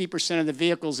eliminate 80% of the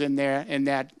vehicles in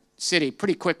that city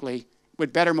pretty quickly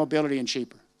with better mobility and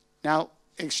cheaper. Now,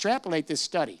 extrapolate this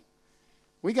study.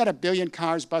 We got 1 billion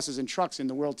cars, buses, and trucks in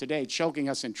the world today choking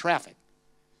us in traffic.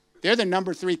 They're the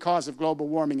number 3 cause of global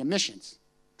warming emissions,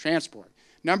 transport.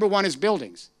 Number 1 is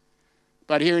buildings.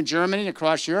 But here in Germany and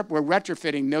across Europe, we're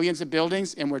retrofitting millions of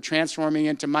buildings, and we're transforming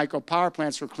into micro power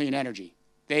plants for clean energy.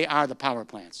 They are the power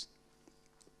plants.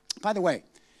 By the way,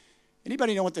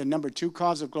 anybody know what the #2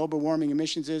 cause of global warming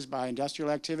emissions is by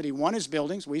industrial activity? 1 is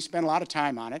buildings. We spend a lot of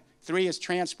time on it. 3 is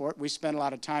transport. We spend a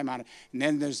lot of time on it. And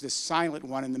then there's this silent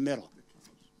one in the middle.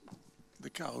 The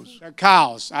cows. The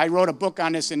cows. I wrote a book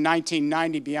on this in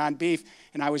 1990, Beyond Beef,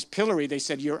 and I was pilloried. They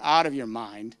said, you're out of your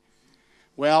mind.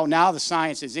 Well, now the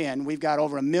science is in. We've got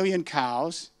over 1 million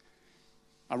cows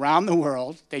around the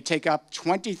world. They take up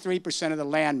 23% of the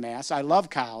land mass. I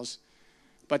love cows.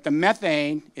 But the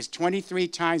methane is 23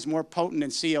 times more potent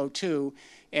than CO2,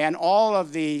 and all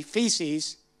of the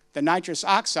feces, the nitrous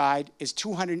oxide, is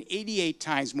 288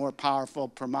 times more powerful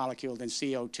per molecule than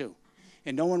CO2.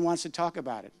 And no one wants to talk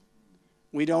about it.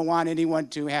 We don't want anyone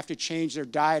to have to change their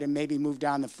diet and maybe move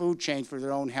down the food chain for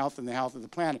their own health and the health of the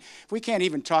planet. If we can't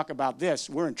even talk about this,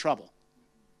 we're in trouble.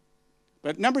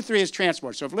 But #3 is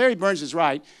transport. So if Larry Burns is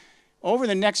right, over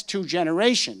the next 2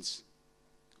 generations,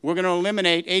 we're going to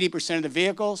eliminate 80% of the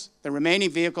vehicles. The remaining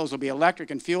vehicles will be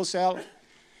electric and fuel cell.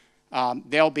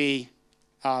 They'll be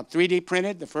 3D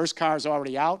printed. The first car is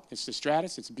already out. It's the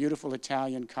Stratus. It's a beautiful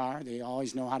Italian car. They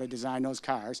always know how to design those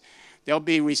cars. They'll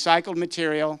be recycled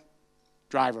material,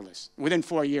 driverless. Within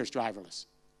 4 years, driverless.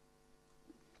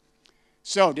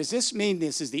 So does this mean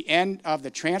this is the end of the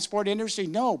transport industry?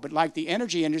 No, but like the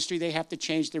energy industry, they have to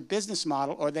change their business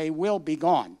model or they will be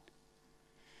gone.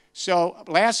 So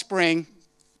last spring,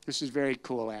 this is very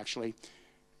cool, actually.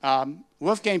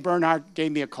 Wolfgang Bernhard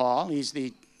gave me a call. He's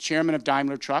the chairman of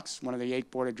Daimler Trucks, one of the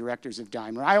 8 board of directors of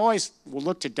Daimler. I always will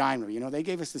look to Daimler. You know, they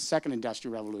gave us the second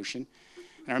industrial revolution.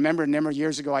 And I remember a number of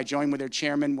years ago, I joined with their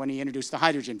chairman when he introduced the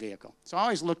hydrogen vehicle. So I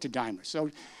always look to Daimler.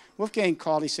 So Wolfgang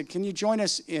called. He said, can you join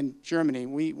us in Germany?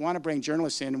 We want to bring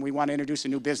journalists in, and we want to introduce a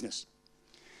new business.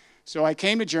 So I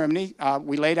came to Germany.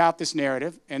 We laid out this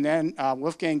narrative. And then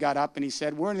Wolfgang got up, and he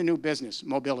said, we're in a new business,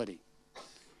 mobility.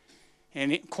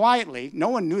 And quietly, no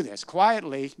one knew this,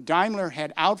 quietly, Daimler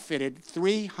had outfitted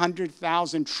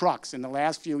 300,000 trucks in the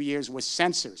last few years with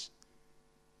sensors.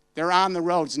 They're on the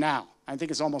roads now. I think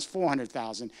it's almost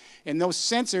 400,000. And those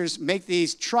sensors make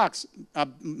these trucks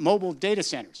mobile data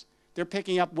centers. They're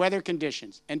picking up weather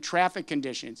conditions and traffic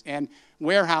conditions and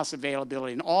warehouse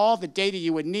availability and all the data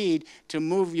you would need to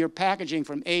move your packaging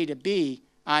from A to B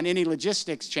on any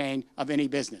logistics chain of any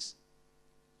business.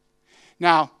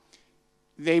 Now,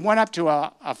 they went up to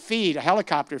a feed, a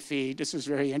helicopter feed. This was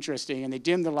very interesting. And they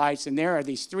dimmed the lights, and there are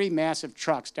these 3 massive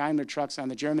trucks, Daimler trucks, on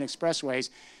the German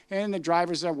expressways. And the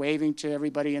drivers are waving to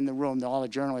everybody in the room, all the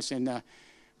journalists. And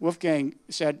Wolfgang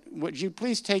said, would you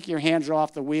please take your hands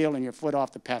off the wheel and your foot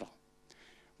off the pedal?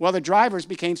 Well, the drivers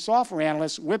became software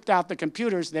analysts, whipped out the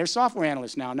computers. They're software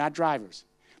analysts now, not drivers.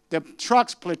 The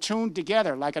trucks platooned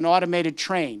together like an automated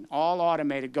train, all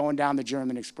automated, going down the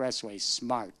German expressway.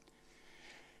 Smart.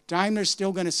 Daimler's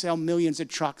still going to sell millions of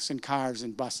trucks and cars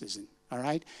and buses, all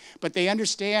right? But they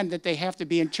understand that they have to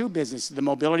be in 2 businesses. The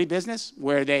mobility business,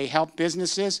 where they help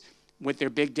businesses with their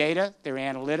big data, their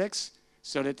analytics,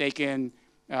 so that they can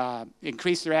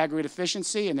increase their aggregate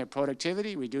efficiency and their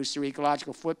productivity, reduce their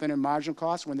ecological footprint and marginal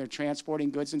costs when they're transporting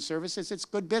goods and services. It's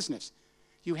good business.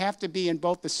 You have to be in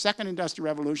both the second industrial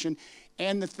revolution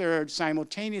and the third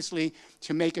simultaneously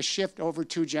to make a shift over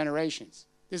 2 generations.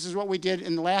 This is what we did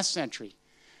in the last century.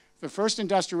 The first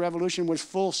industrial revolution was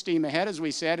full steam ahead, as we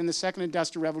said, and the second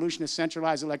industrial revolution is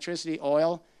centralized electricity,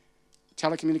 oil,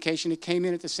 telecommunication. It came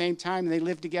in at the same time, and they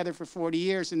lived together for 40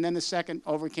 years, and then the second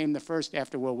overcame the first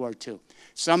after World War II.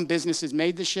 Some businesses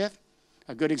made the shift.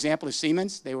 A good example is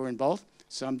Siemens. They were in both.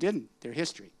 Some didn't. Their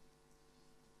history.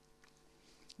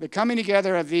 The coming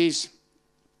together of these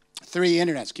 3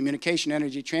 internets, communication,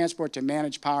 energy, transport, to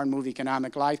manage, power, and move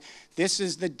economic life, this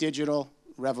is the digital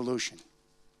revolution.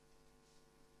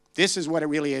 This is what it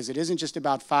really is. It isn't just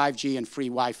about 5G and free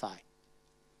Wi-Fi.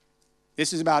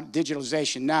 This is about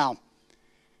digitalization. Now,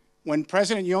 when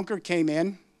President Juncker came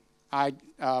in, I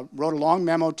wrote a long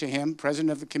memo to him,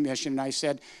 President of the Commission, and I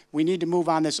said, we need to move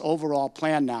on this overall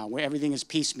plan now, where everything is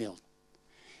piecemeal.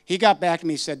 He got back to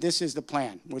me and said, this is the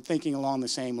plan. We're thinking along the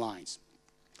same lines.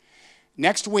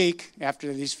 Next week,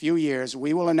 after these few years,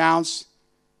 we will announce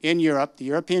in Europe, the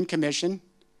European Commission,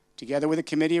 together with the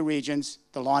Committee of Regions,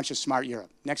 the launch of Smart Europe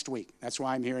next week. That's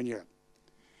why I'm here in Europe.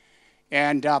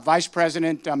 And Vice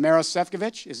President Maroš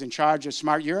Šefčovič is in charge of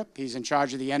Smart Europe. He's in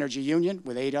charge of the Energy Union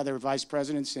with 8 other vice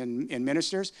presidents and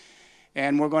ministers.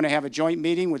 And we're going to have a joint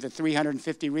meeting with the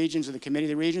 350 regions of the Committee of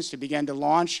the Regions to begin to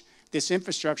launch this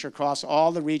infrastructure across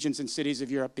all the regions and cities of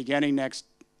Europe beginning next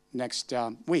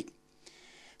week.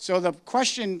 So the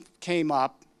question came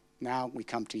up, now we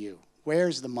come to you.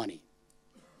 Where's the money?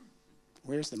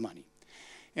 Where's the money?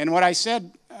 And what I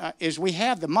said is we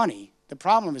have the money. The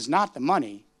problem is not the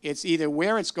money. It's either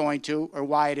where it's going to or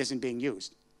why it isn't being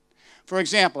used. For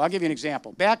example, I'll give you an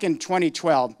example. Back in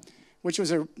 2012, which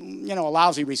was a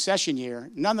lousy recession year,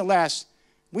 nonetheless,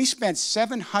 we spent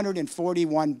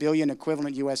 $741 billion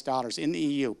equivalent US dollars in the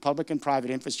EU, public and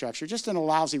private infrastructure, just in a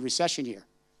lousy recession year.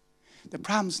 The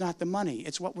problem's not the money,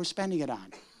 it's what we're spending it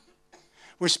on.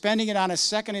 We're spending it on a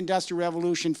second industrial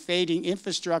revolution, fading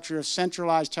infrastructure of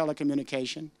centralized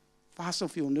telecommunication, fossil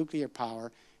fuel nuclear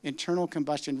power, internal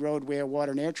combustion road, rail,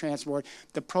 water, and air transport,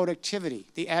 the productivity,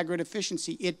 the aggregate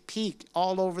efficiency. It peaked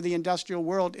all over the industrial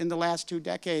world in the last 2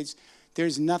 decades.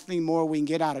 There's nothing more we can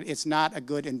get out of it. It's not a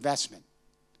good investment.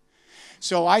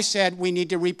 So I said we need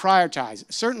to reprioritize.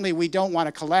 Certainly we don't want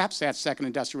to collapse that second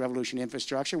industrial revolution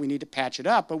infrastructure. We need to patch it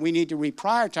up, but we need to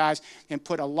reprioritize and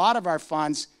put a lot of our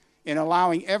funds in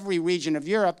allowing every region of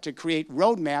Europe to create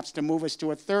roadmaps to move us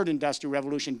to a third industrial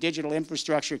revolution, digital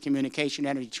infrastructure, communication,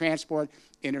 energy, transport,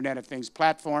 Internet of Things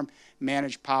platform,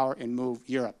 manage power, and move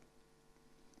Europe.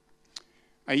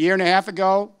 A year and a half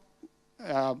ago,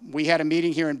 we had a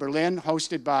meeting here in Berlin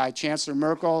hosted by Chancellor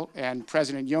Merkel and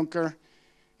President Juncker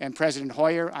and President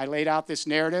Hoyer. I laid out this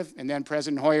narrative, and then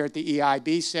President Hoyer at the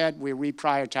EIB said, we're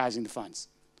reprioritizing the funds.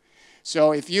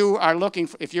 So if you are looking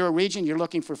for, if you're a region, you're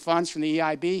looking for funds from the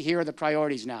EIB, here are the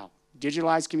priorities now.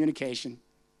 Digitalize communication,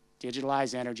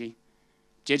 digitalize energy,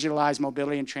 digitalize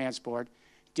mobility and transport,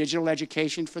 digital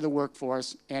education for the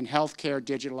workforce, and healthcare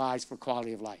digitalized for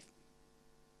quality of life.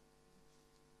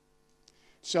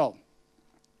 So,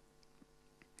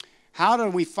 how do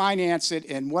we finance it,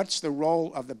 and what's the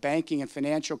role of the banking and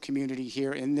financial community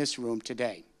here in this room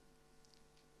today?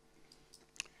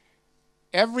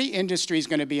 Every industry is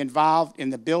going to be involved in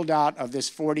the build-out of this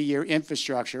 40-year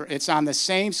infrastructure. It's on the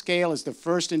same scale as the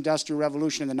first industrial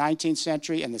revolution in the 19th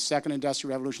century and the second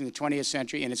industrial revolution in the 20th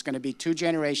century, and it's going to be 2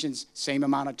 generations, same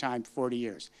amount of time, 40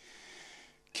 years.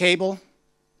 Cable,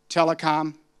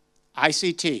 telecom,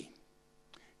 ICT,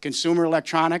 consumer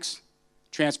electronics,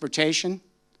 transportation,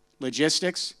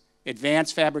 logistics,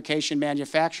 advanced fabrication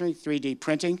manufacturing, 3D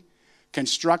printing,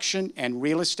 construction and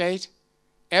real estate.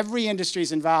 Every industry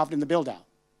is involved in the build-out.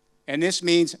 And this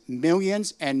means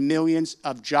millions and millions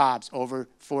of jobs over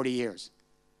 40 years.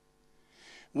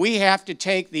 We have to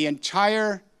take the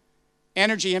entire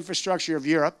energy infrastructure of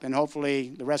Europe, and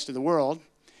hopefully the rest of the world,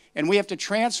 and we have to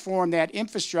transform that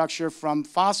infrastructure from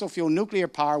fossil fuel nuclear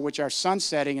power, which are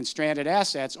sunsetting and stranded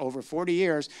assets over 40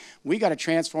 years. We got to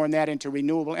transform that into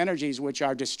renewable energies, which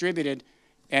are distributed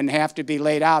and have to be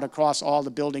laid out across all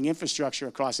the building infrastructure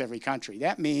across every country.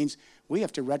 That means we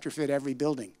have to retrofit every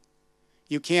building.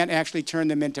 You can't actually turn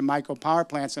them into micro power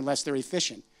plants unless they're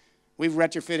efficient. We've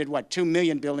retrofitted, what, 2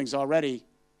 million buildings already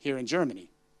here in Germany.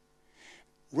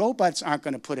 Robots aren't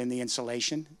going to put in the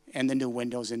insulation and the new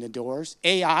windows and the doors.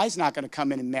 AI is not going to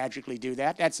come in and magically do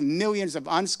that. That's millions of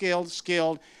unskilled,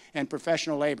 skilled, and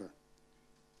professional labor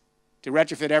to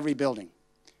retrofit every building.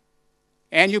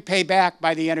 And you pay back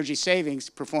by the energy savings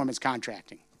performance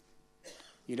contracting.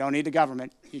 You don't need the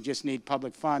government, you just need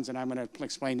public funds, and I'm going to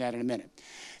explain that in a minute.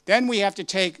 Then we have to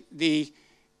take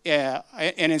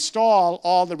and install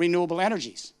all the renewable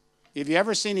energies. Have you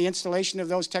ever seen the installation of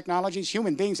those technologies?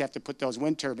 Human beings have to put those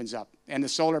wind turbines up and the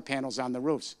solar panels on the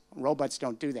roofs. Robots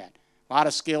don't do that. A lot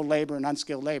of skilled labor and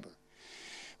unskilled labor.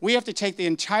 We have to take the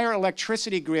entire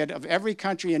electricity grid of every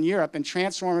country in Europe and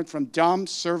transform it from dumb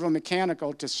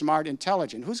servo-mechanical to smart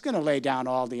intelligent. Who's going to lay down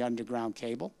all the underground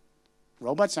cable?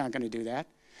 Robots aren't going to do that.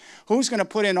 Who's going to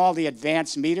put in all the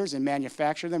advanced meters and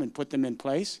manufacture them and put them in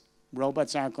place?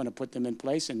 Robots aren't going to put them in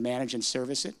place and manage and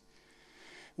service it.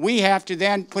 We have to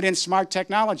then put in smart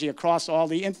technology across all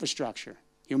the infrastructure.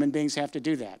 Human beings have to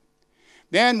do that.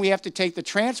 Then we have to take the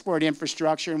transport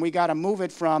infrastructure and we got to move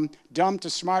it from dumb to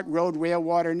smart road, rail,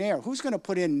 water, and air. Who's going to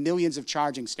put in millions of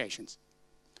charging stations?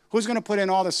 Who's going to put in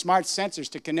all the smart sensors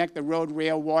to connect the road,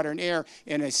 rail, water, and air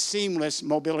in a seamless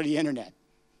mobility internet?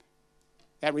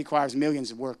 That requires millions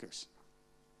of workers.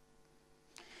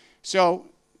 So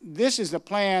this is the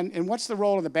plan, and what's the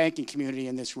role of the banking community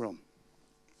in this room?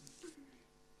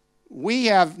 We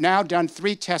have now done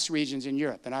 3 test regions in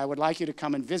Europe, and I would like you to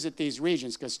come and visit these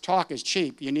regions because talk is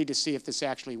cheap. You need to see if this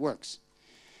actually works.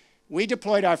 We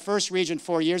deployed our first region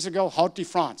 4 years ago,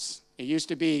 Haute-de-France. It used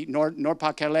to be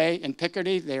Nord-Pas-de-Calais and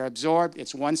Picardy. They are absorbed.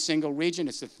 It's one single region.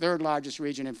 It's the 3rd largest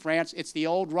region in France. It's the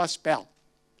old Rust Belt.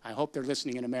 I hope they're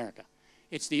listening in America.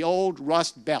 It's the old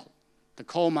Rust Belt, the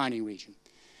coal mining region.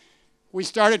 We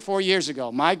started 4 years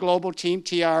ago. My global team,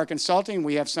 TR Consulting,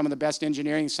 we have some of the best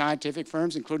engineering and scientific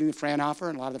firms, including the Fraunhofer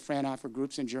and a lot of the Fraunhofer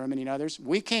groups in Germany and others.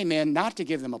 We came in not to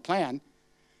give them a plan,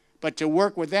 but to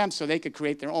work with them so they could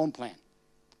create their own plan.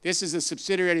 This is a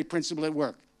subsidiary principle at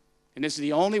work. And this is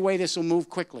the only way this will move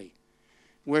quickly.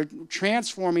 We're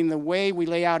transforming the way we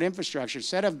lay out infrastructure.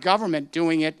 Instead of government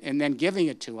doing it and then giving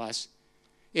it to us,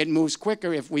 it moves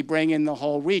quicker if we bring in the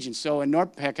whole region. So in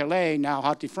Nord-Pas-de-Calais, now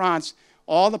Hauts-de-France,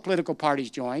 all the political parties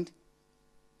joined.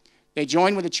 They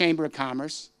joined with the Chamber of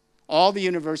Commerce, all the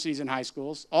universities and high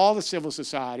schools, all the civil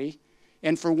society.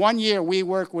 And for 1 year, we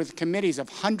work with committees of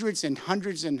hundreds and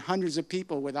hundreds and hundreds of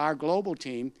people with our global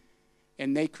team,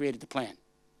 and they created the plan.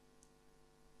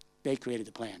 They created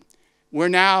the plan. We're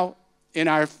now in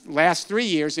our last 3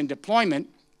 years in deployment,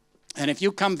 and if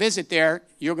you come visit there,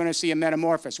 you're going to see a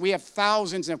metamorphosis. We have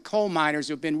thousands of coal miners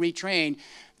who have been retrained.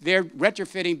 They're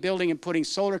retrofitting, building, and putting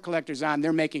solar collectors on.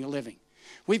 They're making a living.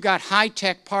 We've got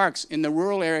high-tech parks in the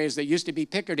rural areas that used to be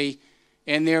Picardy,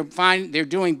 and they're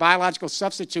doing biological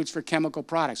substitutes for chemical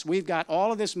products. We've got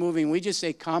all of this moving. We just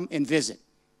say, come and visit.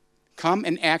 Come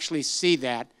and actually see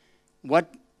that,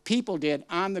 what people did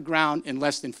on the ground in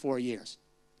less than 4 years.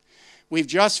 We've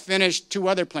just finished 2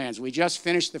 other plans. We just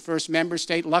finished the first member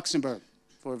state, Luxembourg,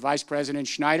 for Vice President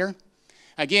Schneider.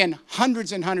 Again,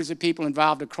 hundreds and hundreds of people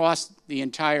involved across the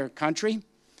entire country.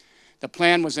 The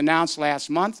plan was announced last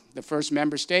month, the first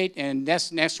member state, and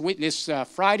this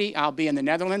Friday, I'll be in the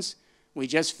Netherlands. We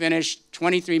just finished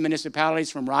 23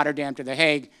 municipalities from Rotterdam to The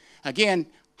Hague. Again,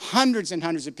 hundreds and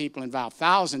hundreds of people involved,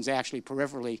 thousands actually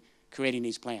peripherally creating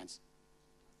these plans.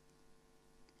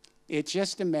 It's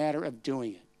just a matter of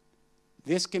doing it.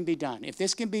 This can be done. If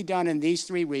this can be done in these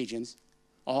 3 regions,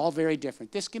 all very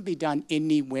different, this can be done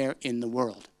anywhere in the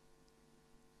world.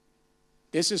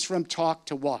 This is from talk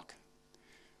to walk.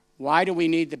 Why do we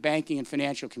need the banking and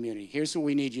financial community? Here's what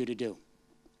we need you to do.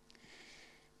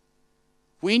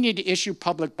 We need to issue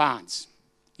public bonds.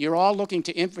 You're all looking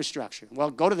to infrastructure.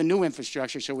 Well, go to the new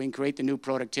infrastructure so we can create the new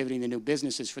productivity and the new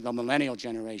businesses for the millennial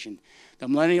generation. The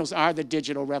millennials are the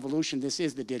digital revolution. This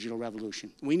is the digital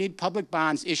revolution. We need public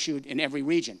bonds issued in every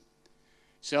region.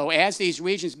 So as these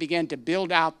regions begin to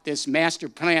build out this master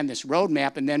plan, this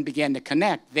roadmap, and then begin to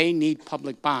connect, they need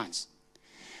public bonds.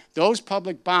 Those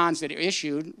public bonds that are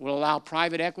issued will allow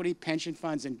private equity, pension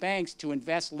funds, and banks to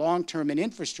invest long-term in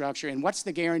infrastructure. And what's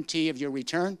the guarantee of your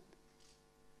return?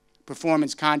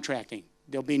 Performance contracting.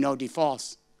 There'll be no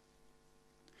defaults.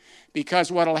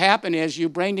 Because what will happen is you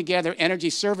bring together energy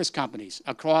service companies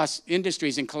across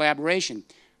industries in collaboration.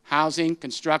 Housing,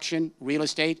 construction, real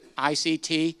estate,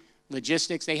 ICT,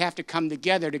 logistics. They have to come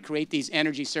together to create these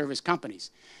energy service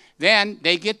companies. Then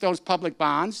they get those public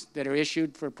bonds that are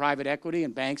issued for private equity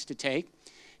and banks to take.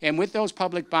 And with those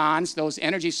public bonds, those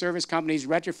energy service companies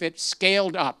retrofit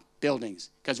scaled up buildings.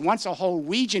 Because once a whole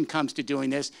region comes to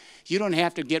doing this, you don't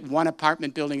have to get one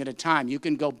apartment building at a time. You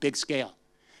can go big scale.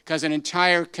 Because an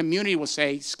entire community will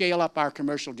say, scale up our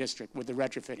commercial district with the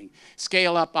retrofitting.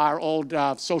 Scale up our old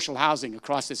social housing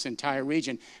across this entire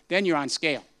region. Then you're on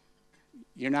scale.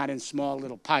 You're not in small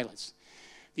little pilots.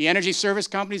 The energy service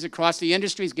companies across the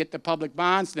industries get the public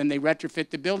bonds, then they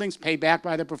retrofit the buildings, pay back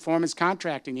by the performance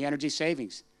contracting, the energy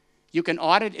savings. You can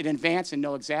audit in advance and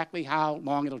know exactly how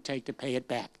long it'll take to pay it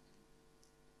back.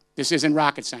 This isn't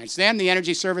rocket science. Then the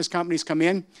energy service companies come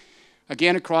in,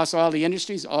 again across all the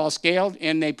industries, all scaled,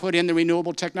 and they put in the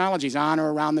renewable technologies on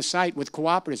or around the site with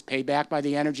cooperatives, paid back by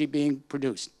the energy being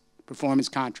produced, performance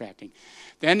contracting.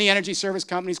 Then the energy service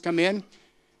companies come in,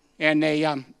 and they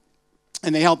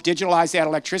help digitalize that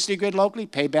electricity grid locally,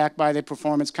 pay back by the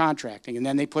performance contracting. And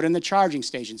then they put in the charging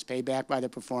stations, pay back by the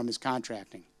performance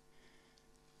contracting.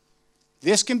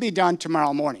 This can be done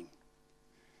tomorrow morning.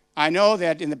 I know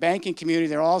that in the banking community,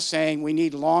 they're all saying we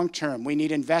need long-term, we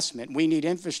need investment, we need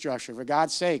infrastructure. For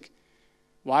God's sake,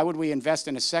 why would we invest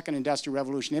in a second industrial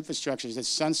revolution infrastructure that's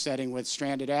sunsetting with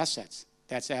stranded assets?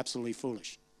 That's absolutely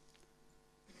foolish.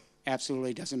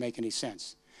 Absolutely doesn't make any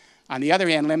sense. On the other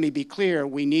hand, let me be clear,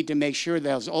 we need to make sure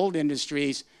those old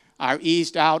industries are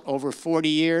eased out over 40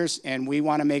 years, and we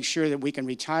want to make sure that we can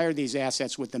retire these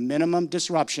assets with the minimum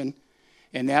disruption,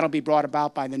 and that'll be brought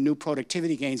about by the new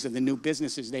productivity gains of the new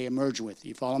businesses they emerge with.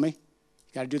 You follow me?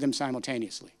 You've got to do them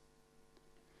simultaneously.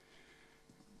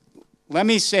 Let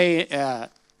me say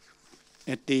at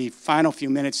the final few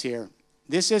minutes here,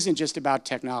 this isn't just about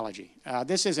technology.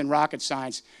 This isn't rocket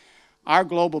science. Our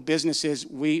global businesses,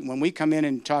 when we come in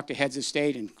and talk to heads of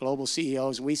state and global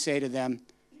CEOs, we say to them,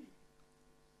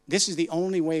 this is the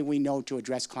only way we know to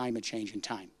address climate change in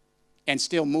time and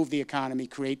still move the economy,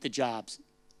 create the jobs.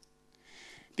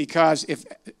 Because if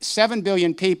 7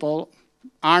 billion people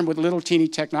armed with little teeny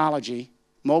technology,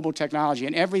 mobile technology,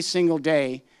 and every single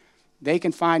day they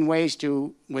can find ways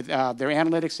to, with their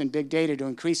analytics and big data, to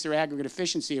increase their aggregate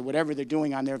efficiency of whatever they're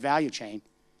doing on their value chain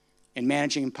in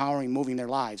managing, empowering, moving their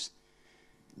lives,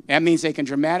 That means they can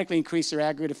dramatically increase their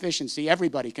aggregate efficiency.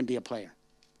 Everybody can be a player.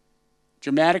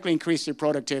 Dramatically increase their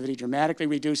productivity, dramatically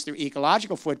reduce their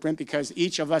ecological footprint because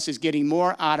each of us is getting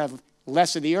more out of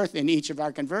less of the earth in each of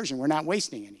our conversion. We're not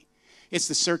wasting any. It's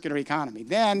the circular economy.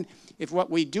 Then, if what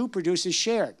we do produce is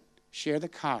shared, share the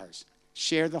cars,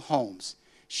 share the homes,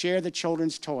 share the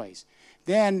children's toys,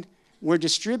 then we're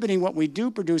distributing what we do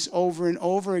produce over and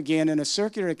over again in a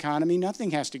circular economy.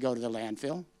 Nothing has to go to the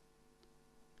landfill.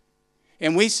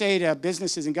 And we say to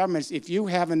businesses and governments, if you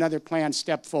have another plan,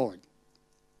 step forward.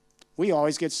 We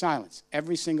always get silence,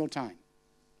 every single time.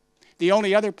 The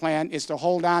only other plan is to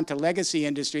hold on to legacy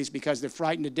industries because they're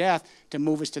frightened to death to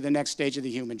move us to the next stage of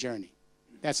the human journey.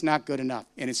 That's not good enough.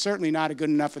 And it's certainly not good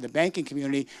enough for the banking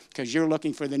community because you're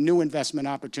looking for the new investment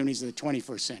opportunities of the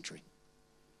 21st century.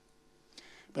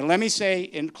 But let me say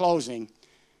in closing,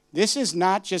 this is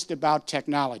not just about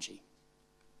technology.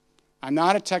 I'm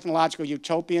not a technological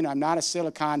utopian. I'm not a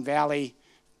Silicon Valley,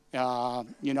 wow.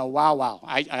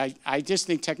 I just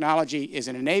think technology is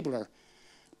an enabler.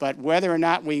 But whether or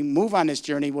not we move on this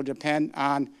journey will depend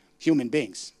on human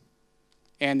beings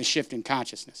and the shift in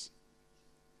consciousness.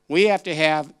 We have to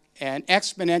have an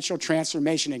exponential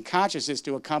transformation in consciousness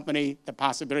to accompany the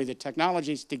possibility of the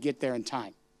technologies to get there in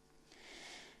time.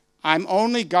 I'm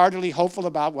only guardedly hopeful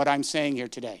about what I'm saying here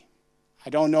today. I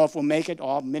don't know if we'll make it.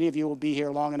 Many of you will be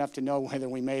here long enough to know whether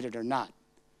we made it or not.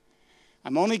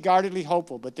 I'm only guardedly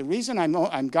hopeful, but the reason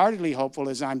I'm guardedly hopeful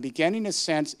is I'm beginning to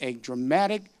sense a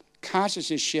dramatic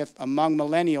consciousness shift among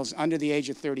millennials under the age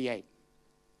of 38.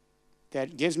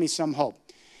 That gives me some hope.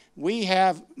 We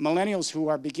have millennials who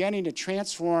are beginning to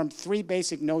transform three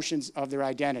basic notions of their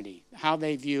identity: how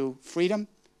they view freedom,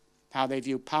 how they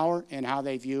view power, and how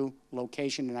they view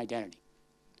location and identity.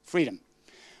 Freedom.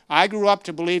 I grew up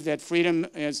to believe that freedom,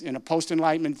 is, in a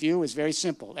post-Enlightenment view, is very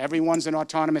simple. Everyone's an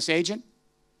autonomous agent.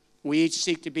 We each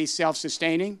seek to be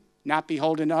self-sustaining, not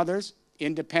beholden to others,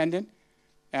 independent,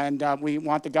 and we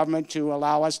want the government to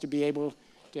allow us to be able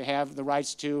to have the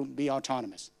rights to be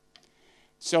autonomous.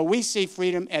 So we see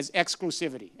freedom as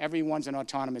exclusivity. Everyone's an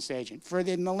autonomous agent. For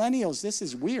the millennials, this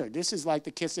is weird. This is like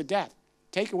the kiss of death.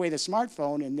 Take away the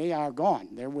smartphone and they are gone.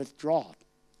 They're withdrawn.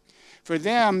 For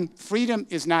them, freedom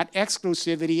is not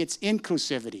exclusivity, it's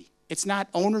inclusivity. It's not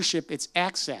ownership, it's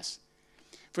access.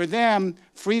 For them,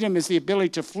 freedom is the ability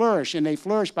to flourish, and they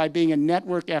flourish by being in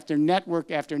network after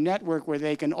network after network where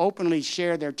they can openly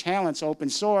share their talents, open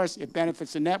source. It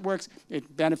benefits the networks,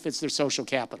 it benefits their social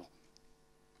capital.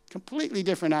 Completely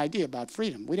different idea about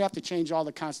freedom. We'd have to change all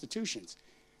the constitutions.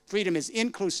 Freedom is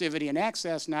inclusivity and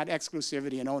access, not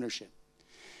exclusivity and ownership.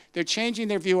 They're changing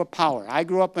their view of power. I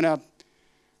grew up in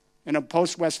a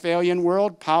post-Westphalian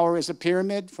world. Power is a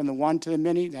pyramid from the one to the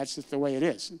many. That's just the way it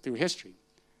is through history.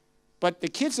 But the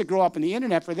kids that grow up in the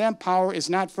internet, for them, power is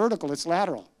not vertical, it's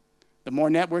lateral. The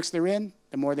more networks they're in,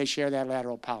 the more they share that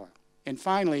lateral power. And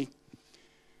finally,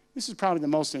 this is probably the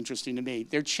most interesting to me.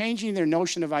 They're changing their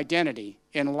notion of identity.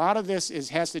 And a lot of this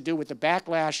has to do with the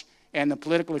backlash and the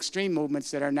political extreme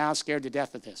movements that are now scared to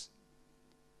death of this.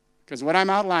 Because what I'm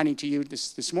outlining to you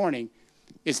this morning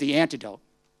is the antidote.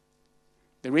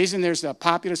 The reason there's a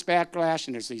populist backlash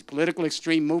and there's these political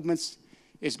extreme movements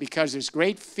is because there's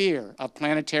great fear of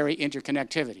planetary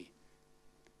interconnectivity.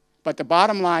 But the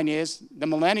bottom line is the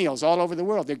millennials all over the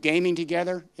world, they're gaming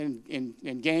together in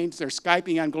games. They're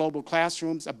Skyping on global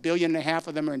classrooms. 1.5 billion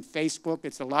of them are in Facebook.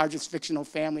 It's the largest fictional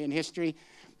family in history.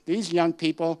 These young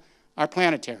people are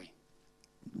planetary.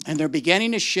 And they're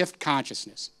beginning to shift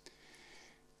consciousness.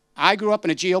 I grew up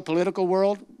in a geopolitical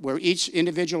world where each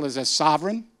individual is a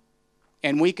sovereign,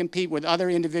 and we compete with other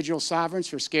individual sovereigns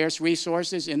for scarce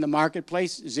resources in the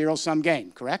marketplace, zero-sum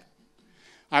game, correct?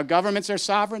 Our governments are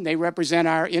sovereign. They represent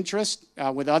our interests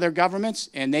with other governments,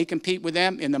 and they compete with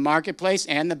them in the marketplace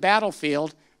and the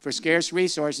battlefield for scarce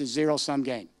resources, zero-sum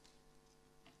game.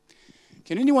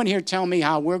 Can anyone here tell me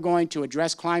how we're going to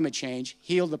address climate change,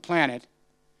 heal the planet,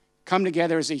 come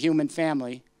together as a human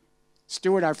family,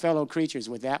 steward our fellow creatures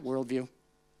with that worldview?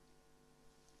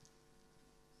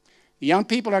 The young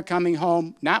people are coming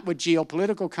home not with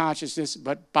geopolitical consciousness,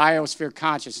 but biosphere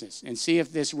consciousness, and see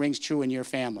if this rings true in your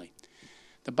family.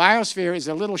 The biosphere is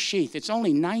a little sheath. It's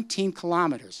only 19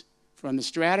 kilometers from the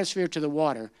stratosphere to the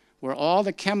water, where all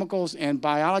the chemicals and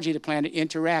biology of the planet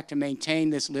interact to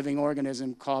maintain this living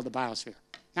organism called the biosphere.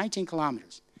 19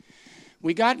 kilometers.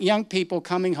 We got young people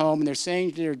coming home, and they're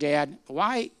saying to their dad,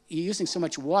 why are you using so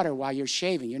much water while you're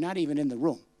shaving? You're not even in the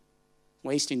room,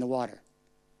 wasting the water.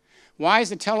 Why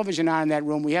is the television on in that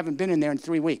room? We haven't been in there in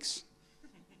 3 weeks.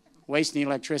 Wasting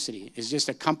electricity. Is just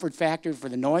a comfort factor for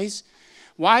the noise?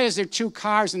 Why is there 2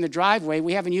 cars in the driveway?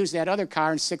 We haven't used that other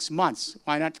car in 6 months.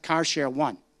 Why not car share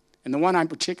one? And the one I'm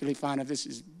particularly fond of,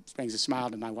 brings a smile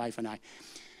to my wife and I.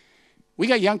 We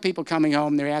got young people coming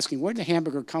home, they're asking, where did the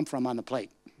hamburger come from on the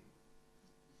plate?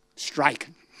 Strike.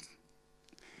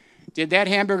 Did that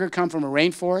hamburger come from a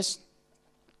rainforest?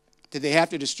 Did they have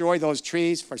to destroy those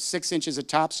trees for 6 inches of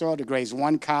topsoil to graze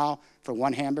one cow for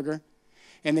one hamburger?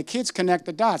 And the kids connect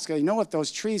the dots, because they know if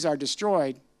those trees are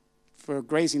destroyed for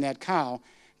grazing that cow,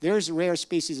 there's rare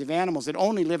species of animals that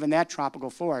only live in that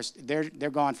tropical forest. They're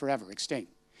gone forever,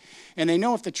 extinct. And they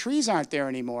know if the trees aren't there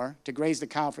anymore to graze the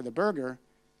cow for the burger,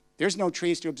 there's no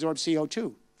trees to absorb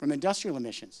CO2 from industrial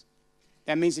emissions.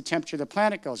 That means the temperature of the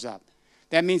planet goes up.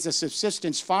 That means a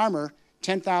subsistence farmer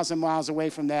 10,000 miles away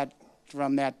from that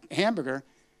hamburger,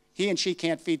 he and she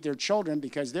can't feed their children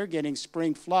because they're getting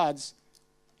spring floods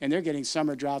and they're getting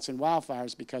summer droughts and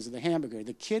wildfires because of the hamburger.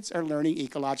 The kids are learning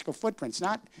ecological footprints.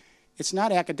 It's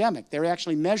not academic. They're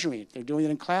actually measuring it. They're doing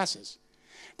it in classes.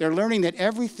 They're learning that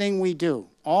everything we do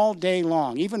all day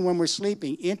long, even when we're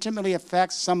sleeping, intimately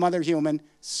affects some other human,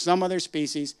 some other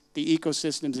species, the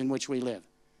ecosystems in which we live.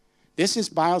 This is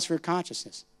biosphere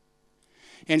consciousness.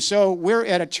 And so we're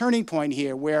at a turning point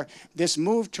here where this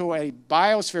move to a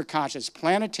biosphere conscious,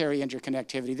 planetary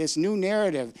interconnectivity, this new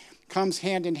narrative comes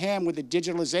hand in hand with the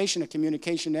digitalization of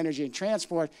communication, energy, and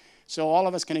transport, so all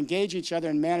of us can engage each other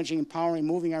in managing, empowering,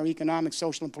 moving our economic,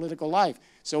 social, and political life,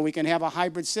 so we can have a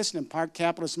hybrid system, part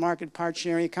capitalist market, part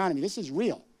sharing economy. This is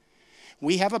real.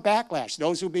 We have a backlash,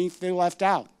 those who feel left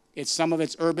out. Some of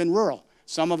it's urban-rural.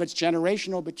 Some of it's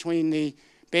generational between the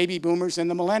baby boomers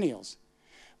and the millennials.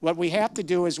 What we have to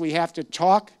do is we have to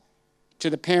talk to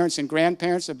the parents and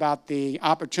grandparents about the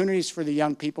opportunities for the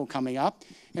young people coming up,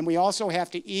 and we also have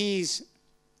to ease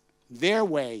their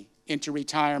way into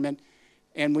retirement,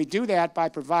 and we do that by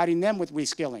providing them with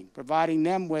reskilling, providing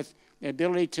them with the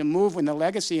ability to move in the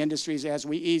legacy industries as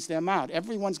we ease them out.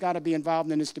 Everyone's got to be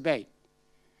involved in this debate.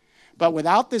 But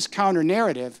without this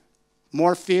counter-narrative,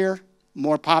 more fear,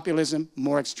 more populism,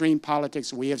 more extreme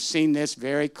politics. We have seen this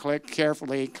very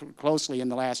closely in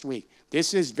the last week.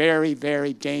 This is very,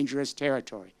 very dangerous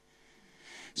territory.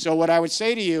 So what I would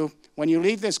say to you, when you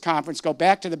leave this conference, go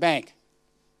back to the bank.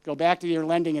 Go back to your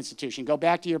lending institution. Go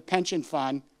back to your pension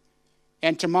fund.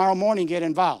 And tomorrow morning, get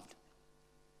involved.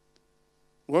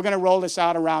 We're going to roll this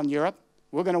out around Europe.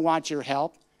 We're going to want your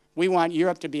help. We want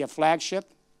Europe to be a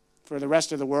flagship for the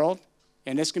rest of the world.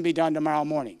 And this can be done tomorrow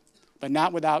morning, but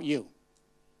not without you.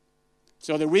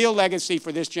 So the real legacy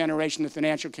for this generation, the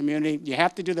financial community, you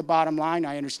have to do the bottom line,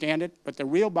 I understand it, but the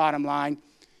real bottom line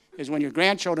is when your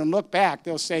grandchildren look back,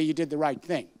 they'll say you did the right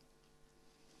thing.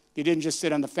 You didn't just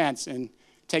sit on the fence and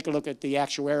take a look at the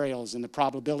actuarials and the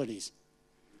probabilities.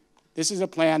 This is a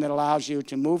plan that allows you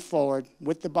to move forward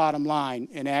with the bottom line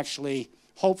and actually,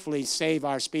 hopefully, save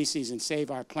our species and save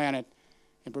our planet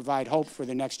and provide hope for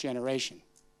the next generation.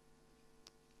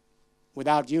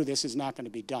 Without you, this is not going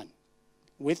to be done.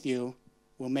 With you,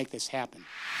 we'll make this happen.